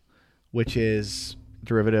Simpsons, which is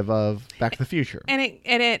derivative of Back to the Future. And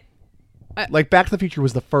it like Back to the Future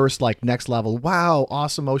was the first like next level, wow,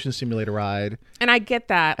 awesome motion simulator ride. And I get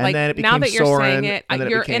that. And like then it now that you're Soarin', saying it,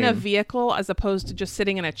 you're in a vehicle as opposed to just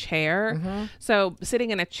sitting in a chair. Mm-hmm. So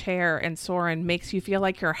sitting in a chair and Soarin' makes you feel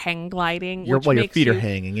like you're hang gliding. Your feet are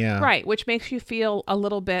hanging, yeah. Right, which makes you feel a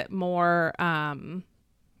little bit more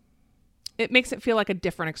it makes it feel like a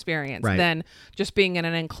different experience than just being in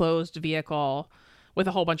an enclosed vehicle with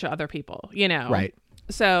a whole bunch of other people, you know. Right.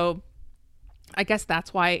 So I guess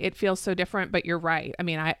that's why it feels so different, but you're right. I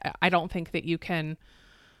mean, I don't think that you can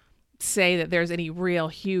say that there's any real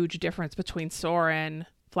huge difference between Soarin',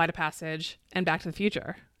 Flight of Passage, and Back to the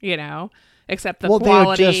Future, you know, except the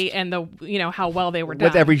quality and the, you know, how well they were done.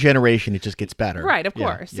 With every generation, it just gets better. Right, of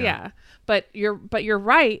course, yeah. But you're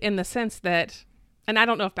right in the sense that, and I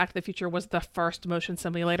don't know if Back to the Future was the first motion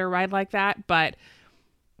simulator ride like that, but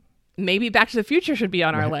maybe Back to the Future should be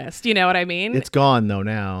on our list. You know what I mean? It's gone though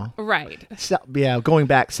now. Right. So, yeah, going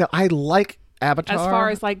back. So I like Avatar. As far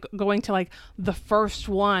as like going to like the first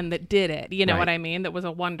one that did it, you know what I mean? That was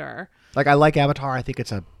a wonder. Like I like Avatar. I think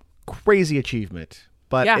it's a crazy achievement,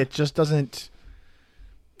 but it just doesn't,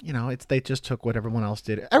 you know, they just took what everyone else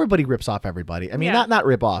did. Everybody rips off everybody. I mean, not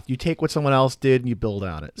rip off. You take what someone else did and you build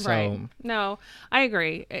on it. So right. No, I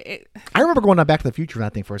agree. I remember going on Back to the Future when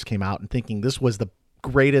that thing first came out and thinking this was the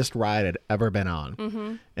greatest ride I'd ever been on.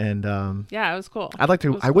 Mm-hmm. And yeah, it was cool. I'd like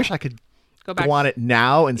to. I wish I could go on it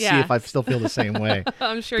now and see if I still feel the same way.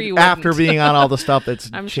 I'm sure you wouldn't. After being on all the stuff that's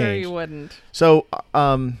I'm changed. sure you wouldn't. So,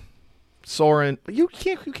 Soarin', you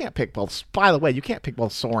can't pick both. By the way, you can't pick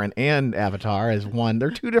both Soarin' and Avatar as one. They're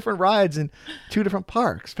two different rides in two different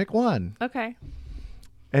parks. Pick one. Okay.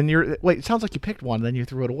 And it sounds like you picked one, then you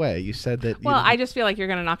threw it away. You said that. Well, I just feel like you're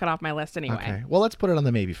going to knock it off my list anyway. Okay. Well, let's put it on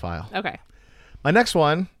the maybe file. Okay. My next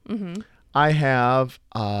one, I have.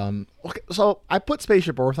 Okay, so I put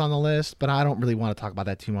Spaceship Earth on the list, but I don't really want to talk about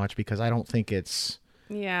that too much because I don't think it's.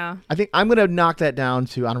 Yeah. I think I'm going to knock that down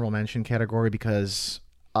to honorable mention category because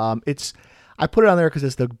I I put it on there because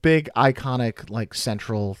it's the big iconic like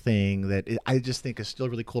central thing that I just think is still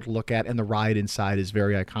really cool to look at, and the ride inside is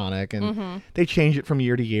very iconic, and they change it from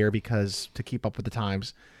year to year because to keep up with the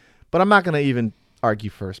times. But I'm not going to even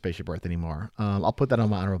argue for Spaceship Earth anymore. I'll put that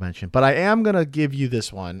on my honorable mention, but I am going to give you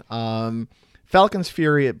this one, Falcon's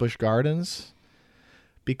Fury at Busch Gardens,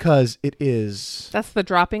 because it is That's the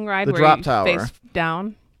dropping ride the where drop you tower. face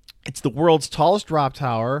down. It's the world's tallest drop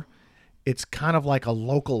tower. It's kind of like a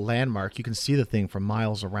local landmark. You can see the thing from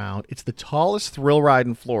miles around. It's the tallest thrill ride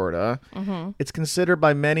in Florida. It's considered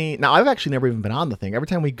by many. Now, I've actually never even been on the thing. Every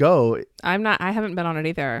time we go, I haven't been on it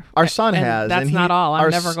either. our son And has. That's and not all.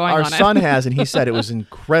 I'm never going on it. Our son has, and he said it was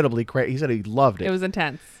incredibly crazy. He said he loved it. It was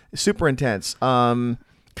intense. Super intense.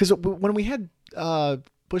 Because when we had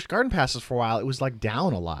Busch Garden passes for a while, it was like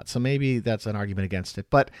down a lot. So maybe that's an argument against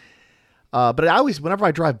it. But I always, whenever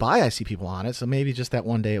I drive by, I see people on it. So maybe just that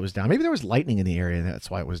one day it was down. Maybe there was lightning in the area, and that's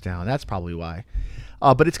why it was down. That's probably why.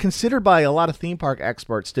 But it's considered by a lot of theme park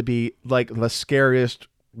experts to be like the scariest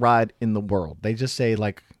ride in the world. They just say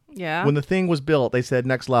like, Yeah. when the thing was built, they said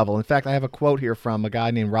next level. In fact, I have a quote here from a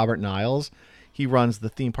guy named Robert Niles. He runs the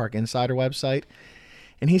Theme Park Insider website.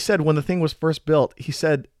 And he said when the thing was first built, he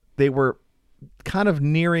said they were kind of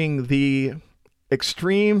nearing the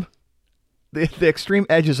extreme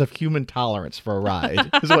edges of human tolerance for a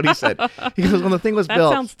ride, is what he said. He goes, when the thing was that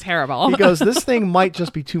built, sounds terrible. he goes, this thing might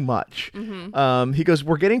just be too much. He goes,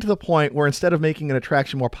 we're getting to the point where instead of making an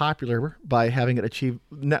attraction more popular by having it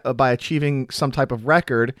achieving some type of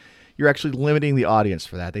record, you're actually limiting the audience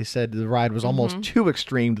for that. They said the ride was almost too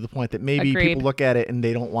extreme to the point that maybe Agreed. people look at it and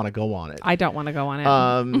they don't want to go on it. I don't want to go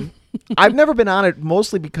on it. I've never been on it,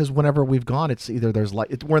 mostly because whenever we've gone, it's either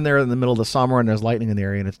when they're in the middle of the summer and there's lightning in the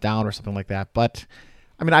area and it's down or something like that. But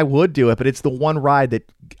I mean, I would do it, but it's the one ride that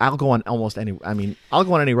I'll go on almost any. I mean, I'll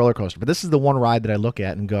go on any roller coaster, but this is the one ride that I look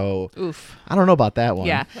at and go, Oof. I don't know about that one.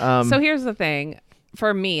 Yeah. So here's the thing.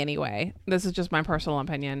 For me, anyway, this is just my personal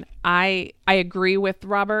opinion. I agree with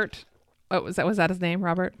Robert. What was that? Was that his name,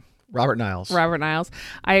 Robert? Robert Niles. Robert Niles.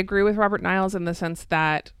 I agree with Robert Niles in the sense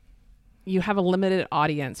that you have a limited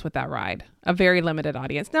audience with that ride, a very limited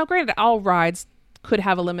audience. Now, granted, all rides could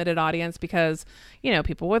have a limited audience because,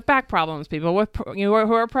 people with back problems, people with, who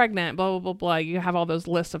are pregnant, blah, blah, blah, blah. You have all those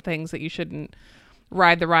lists of things that you shouldn't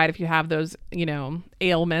ride the ride if you have those,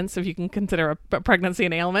 ailments, if you can consider a pregnancy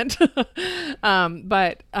an ailment.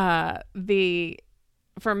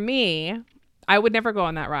 For me, I would never go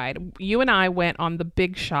on that ride. You and I went on the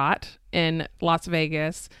Big Shot in Las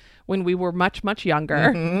Vegas when we were much, much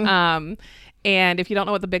younger. And if you don't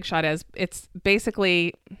know what the Big Shot is, it's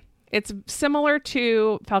similar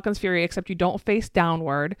to Falcon's Fury, except you don't face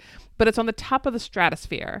downward, but it's on the top of the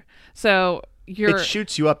stratosphere. So it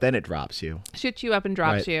shoots you up, then it drops you. Shoots you up and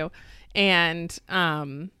drops you. And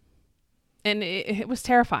it was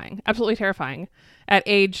terrifying, absolutely terrifying at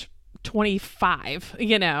age 25,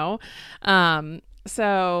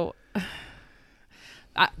 so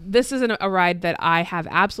this isn't a ride that I have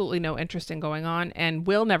absolutely no interest in going on and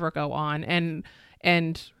will never go on. And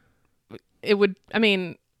it would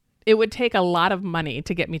take a lot of money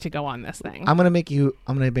to get me to go on this thing. I'm going to make a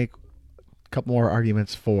couple more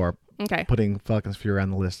arguments for putting Falcon's Fury on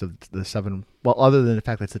the list of the 7. Well, other than the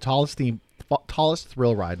fact that it's the tallest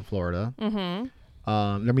thrill ride in Florida.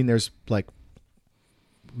 I mean, there's like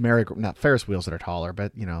not Ferris wheels that are taller,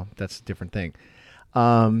 but that's a different thing.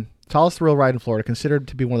 Tallest thrill ride in Florida, considered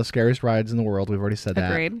to be one of the scariest rides in the world. We've already said that.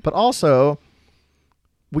 Agreed. But also,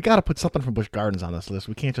 we got to put something from Busch Gardens on this list.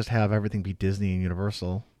 We can't just have everything be Disney and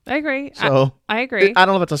Universal. I agree. So I agree. I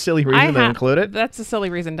don't know if it's a silly reason to include it. That's a silly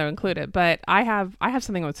reason to include it, but I have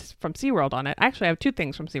something from SeaWorld on it. I actually have 2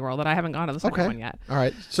 things from SeaWorld that I haven't gone to the second one yet. All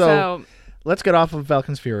right. So let's get off of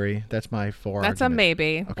Falcon's Fury. That's my 4. That's argument. a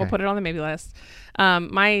maybe. Okay. We'll put it on the maybe list. I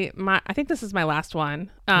think this is my last one.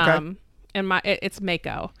 And it's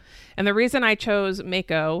Mako. And the reason I chose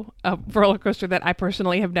Mako, a roller coaster that I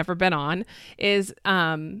personally have never been on, is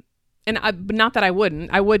not that I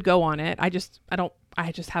wouldn't. I would go on it. I just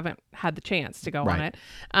haven't had the chance to go on it.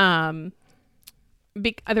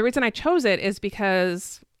 The reason I chose it is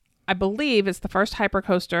because I believe it's the first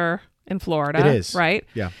hypercoaster in Florida. It is. Right?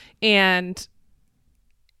 Yeah. And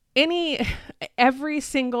every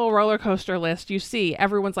single roller coaster list you see,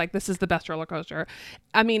 everyone's like, this is the best roller coaster.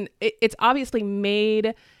 I mean, it's obviously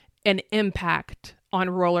made an impact on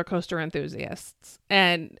roller coaster enthusiasts.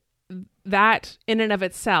 And that in and of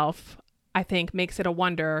itself, I think, makes it a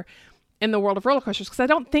wonder in the world of roller coasters. Because I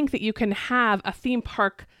don't think that you can have a theme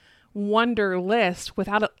park wonder list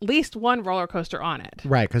without at least one roller coaster on it.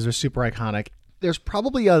 Right, because they're super iconic. There's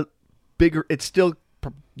probably a bigger, it's still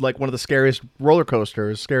like one of the scariest roller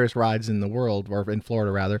coasters, scariest rides in the world, or in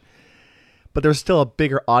Florida rather. But there's still a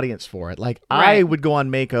bigger audience for it. Like I Right. would go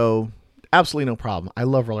on Mako, absolutely no problem. I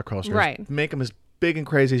love roller coasters. Right. Make them as big and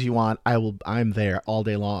crazy as you want. I'm there all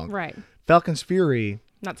day long. Right. Falcon's Fury,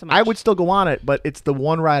 Not so much. I would still go on it, but it's the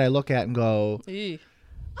one ride I look at and go, Eeh.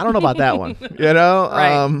 I don't know about that one. You know?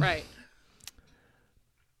 Right. Right.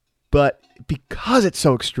 But because it's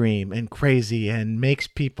so extreme and crazy and makes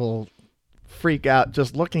people freak out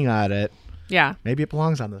just looking at it, Yeah. maybe it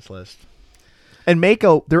belongs on this list. And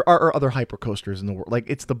Mako, there are other hyper coasters in the world. Like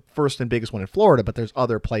it's the first and biggest one in Florida, but there's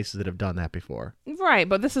other places that have done that before. Right.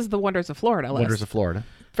 But this is the Wonders of Florida list. Wonders of Florida.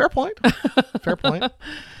 Fair point. Fair point.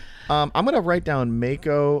 I'm going to write down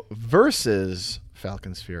Mako versus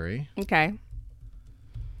Falcon's Fury. Okay.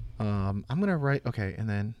 I'm going to write, okay, and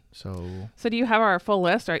then, so So do you have our full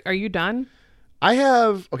list? Are you done? I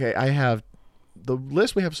have the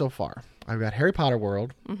list we have so far. I've got Harry Potter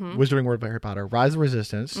World, Wizarding World of Harry Potter, Rise of the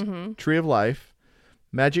Resistance, Tree of Life,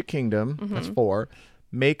 Magic Kingdom, that's 4,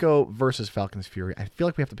 Mako versus Falcon's Fury. I feel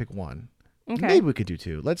like we have to pick one. Okay. Maybe we could do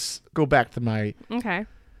 2. Let's go back to my, Okay.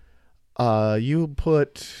 you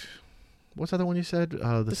put, what's the other one you said?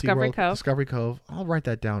 The Discovery SeaWorld, Cove. Discovery Cove. I'll write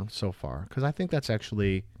that down so far because I think that's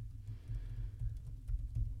actually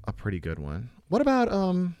a pretty good one. What about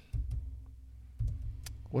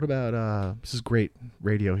this is great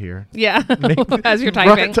radio here. Yeah. As you're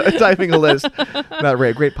typing. Typing a list. Not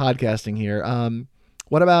great podcasting here.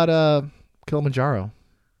 What about Kilimanjaro?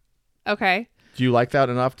 Okay. Do you like that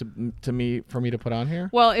enough for me to put on here?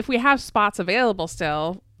 Well, if we have spots available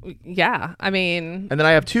still, yeah. I mean, And then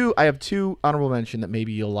I have two honorable mention that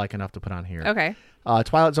maybe you'll like enough to put on here. okay.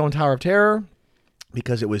 Twilight Zone Tower of Terror,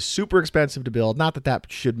 because it was super expensive to build. Not that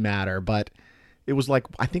should matter, but it was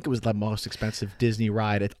I think it was the most expensive Disney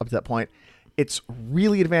ride up to that point. It's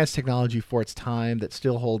really advanced technology for its time that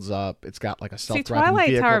still holds up. It's got like a self-driving Twilight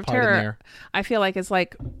vehicle Tower of part in Terror, there. I feel like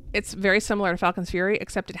it's very similar to Falcon's Fury,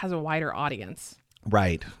 except it has a wider audience.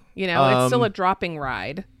 Right. You know, it's still a dropping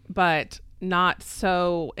ride, but not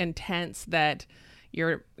so intense that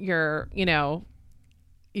you're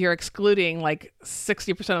excluding like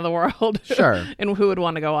 60% of the world. Sure. And who would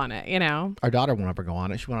want to go on it, you know? Our daughter won't ever go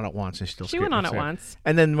on it. She went on it once and She went on it once.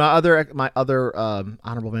 And then my other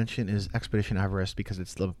honorable mention is Expedition Everest because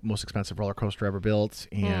it's the most expensive roller coaster ever built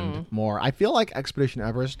and more. I feel like Expedition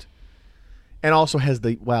Everest, and also has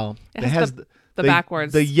the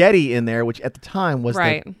backwards the Yeti in there, which at the time was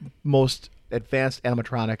Right. the most advanced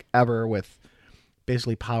animatronic ever, with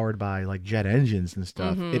basically powered by like jet engines and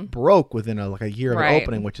stuff. It broke within a year of Right. the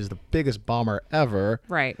opening, which is the biggest bomber ever.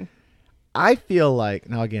 Right. I feel like,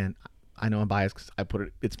 now again, I know I'm biased because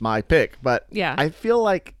it's my pick, but Yeah. I feel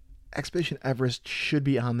like Expedition Everest should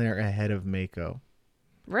be on there ahead of Mako.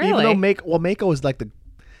 Really? Even though Mako is like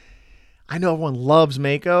I know everyone loves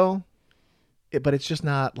Mako, but it's just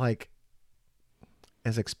not like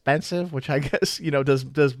as expensive, which I guess,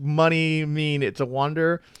 does money mean it's a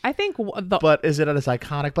wonder? I think But is it as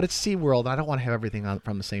iconic? But it's SeaWorld. I don't want to have everything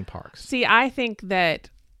from the same parks. See, I think that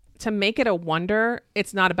to make it a wonder,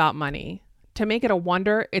 it's not about money. To make it a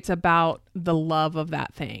wonder, it's about the love of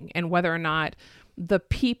that thing and whether or not the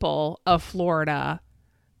people of Florida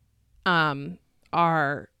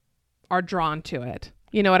are drawn to it.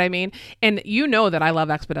 You know what I mean? And you know that I love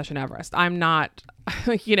Expedition Everest. I'm not,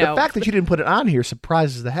 The fact that you didn't put it on here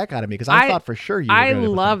surprises the heck out of me because I thought for sure you were I gonna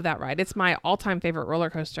put love that ride. It's my all-time favorite roller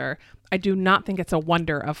coaster. I do not think it's a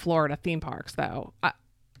wonder of Florida theme parks, though.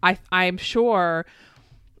 I'm sure,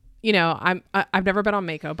 I've never been on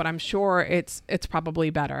Mako, but I'm sure it's probably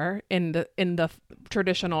better in the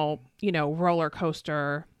traditional, roller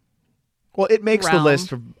coaster. Well, it makes the realm. list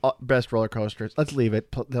for best roller coasters. Let's leave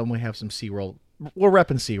it. Then we have some SeaWorld. We're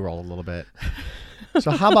repping SeaWorld a little bit. So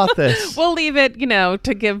how about this? We'll leave it,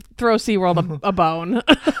 to throw SeaWorld a bone.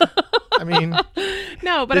 I mean,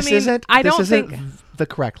 No, but this isn't think the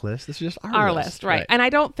correct list. This is just our list, right? And I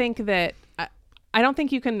don't think that I don't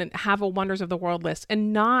think you can have a Wonders of the World list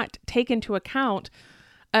and not take into account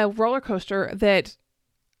a roller coaster that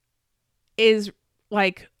is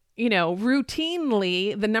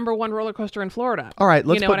routinely the number one roller coaster in Florida. All right,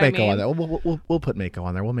 let's You know put what I Mako on mean? there. We'll put Mako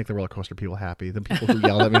on there. We'll make the roller coaster people happy. The people who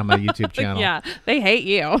yelled at me on my YouTube channel. Yeah, they hate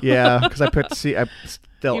you. Yeah, because I picked You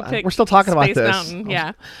picked we're still talking about Space this. Mountain,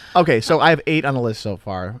 yeah. Okay, so I have 8 on the list so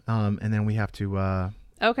far, and then we have to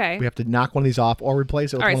Okay. knock one of these off or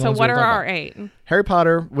replace it with All right. one So of the ones what we are talked our about. 8? Harry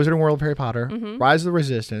Potter, Wizarding World of Harry Potter, Rise of the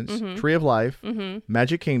Resistance, Tree of Life,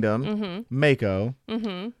 Magic Kingdom, Mako.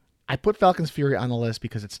 I put Falcon's Fury on the list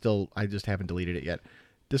because it's still, I just haven't deleted it yet.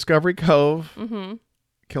 Discovery Cove,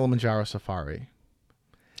 Kilimanjaro Safari.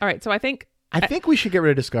 All right. So I think I think we should get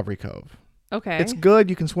rid of Discovery Cove. Okay. It's good.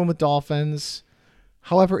 You can swim with dolphins.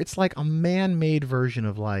 However, it's like a man-made version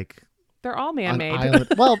of like They're all man-made. an island.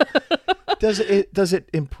 Well, does it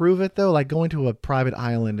improve it though? Like going to a private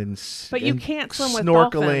island and But you can't swim with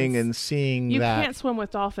snorkeling dolphins. and seeing You that. can't swim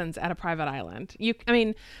with dolphins at a private island.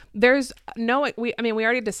 There's no. We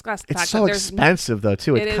already discussed the It's fact so that there's expensive though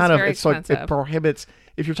too. It is kind of very it's like it expensive. prohibits.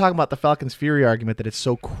 If you're talking about the Falcon's Fury argument that it's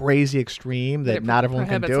so crazy extreme that it not everyone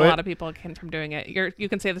can prohibits do a it. lot of people from doing it. You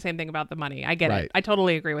can say the same thing about the money. I get Right. it. I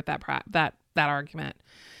totally agree with that argument.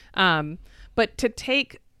 But to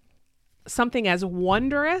take something as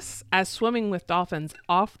wondrous as swimming with dolphins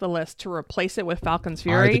off the list to replace it with Falcon's Are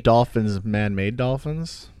Fury, the dolphins man-made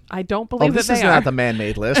dolphins? I don't believe This that is they are. not the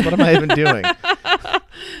man-made list. What am I even doing?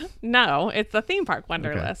 No, it's the theme park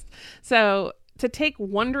wonder Okay. list. So to take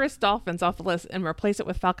wondrous dolphins off the list and replace it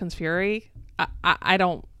with Falcon's Fury, I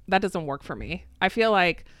don't. That doesn't work for me. I feel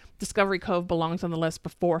like Discovery Cove belongs on the list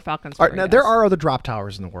before Falcon's All Fury. right, now does. there are other drop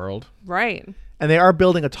towers in the world, right. and they are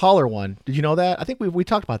building a taller one. Did you know that? I think we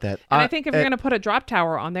talked about that. And I think if you're going to put a drop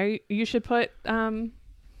tower on there, you should put Tower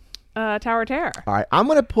of Terror. All right, I'm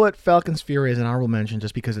going to put Falcon's Fury as an honorable mention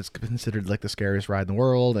just because it's considered like the scariest ride in the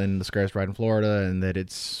world and the scariest ride in Florida, and that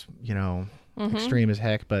it's extreme as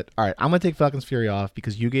heck. But all right, I'm going to take Falcon's Fury off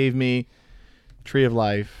because you gave me Tree of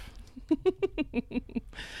Life.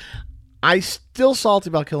 I still salty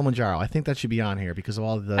about Kilimanjaro. I think that should be on here because of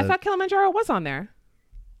all the I thought Kilimanjaro was on there.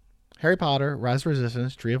 Harry Potter, Rise of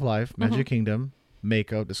Resistance, Tree of Life, Magic Kingdom,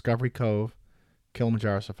 Mako, Discovery Cove,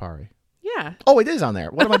 Kilimanjaro Safari. Yeah. Oh, it is on there.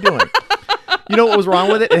 What am I doing? You know what was wrong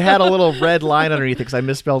with it? It had a little red line underneath it because I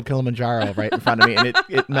misspelled Kilimanjaro right in front of me, and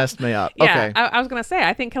it messed me up. Yeah. Okay. I was going to say,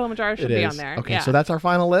 I think Kilimanjaro should It be is. on there. Okay, Yeah. so that's our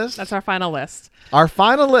final list. That's our final list. Our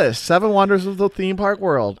final list: 7 Wonders of the Theme Park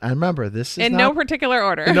World. And remember, this is In not, no particular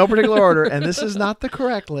order. in no particular order, and this is not the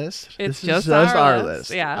correct list. It's this just is just our our list.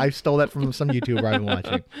 list. Yeah. I stole that from some YouTuber I've been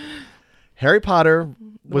watching. Harry Potter,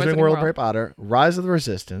 Wizarding World of Harry Potter, Rise of the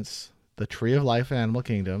Resistance, The Tree of Life, Animal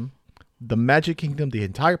Kingdom, The Magic Kingdom, the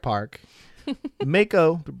entire park,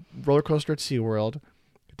 Mako, the roller coaster at SeaWorld,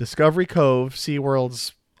 Discovery Cove,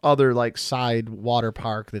 SeaWorld's other like side water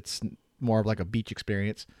park that's more of like a beach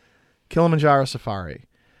experience, Kilimanjaro Safari.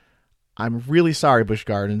 I'm really sorry, Busch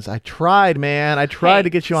Gardens. I tried, man. I tried to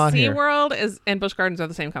get you on here. SeaWorld and Busch Gardens are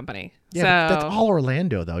the same company. Yeah, so but that's all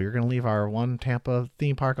Orlando, though. You're going to leave our one Tampa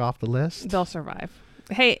theme park off the list? they'll survive.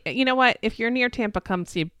 Hey, you know what? If you're near Tampa, come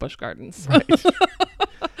see Busch Gardens. Right.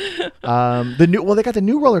 They got the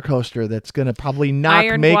new roller coaster that's going to probably knock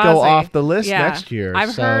Iron Mako Gwazi. off the list Yeah. next year.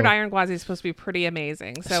 I've so heard Iron Gwazi is supposed to be pretty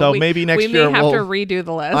amazing. So maybe next we year may have we'll- to redo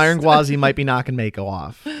the list. Iron Gwazi might be knocking Mako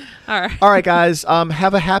off. All right. All right, guys.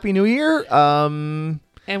 Have a happy new year.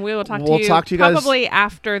 And we will talk We'll to you talk to you guys probably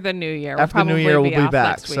after the new year. After the new year, we'll be off back.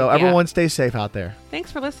 next week. So Yeah. everyone stay safe out there.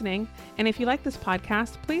 Thanks for listening. And if you like this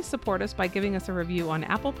podcast, please support us by giving us a review on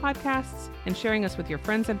Apple Podcasts and sharing us with your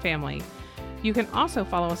friends and family. You can also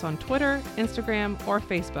follow us on Twitter, Instagram, or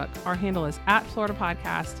Facebook. Our handle is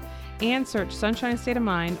 @FloridaPodcast, and search Sunshine State of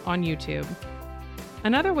Mind on YouTube.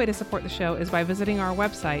 Another way to support the show is by visiting our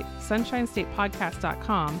website,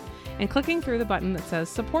 sunshinestatepodcast.com, and clicking through the button that says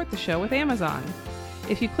Support the Show with Amazon.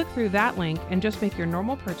 If you click through that link and just make your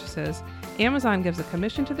normal purchases, Amazon gives a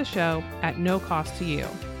commission to the show at no cost to you.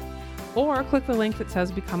 Or click the link that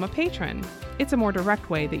says Become a Patron. It's a more direct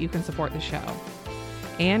way that you can support the show.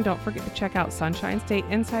 And don't forget to check out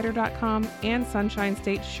SunshineStateInsider.com and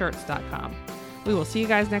SunshineStateShirts.com. We will see you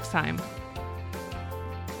guys next time.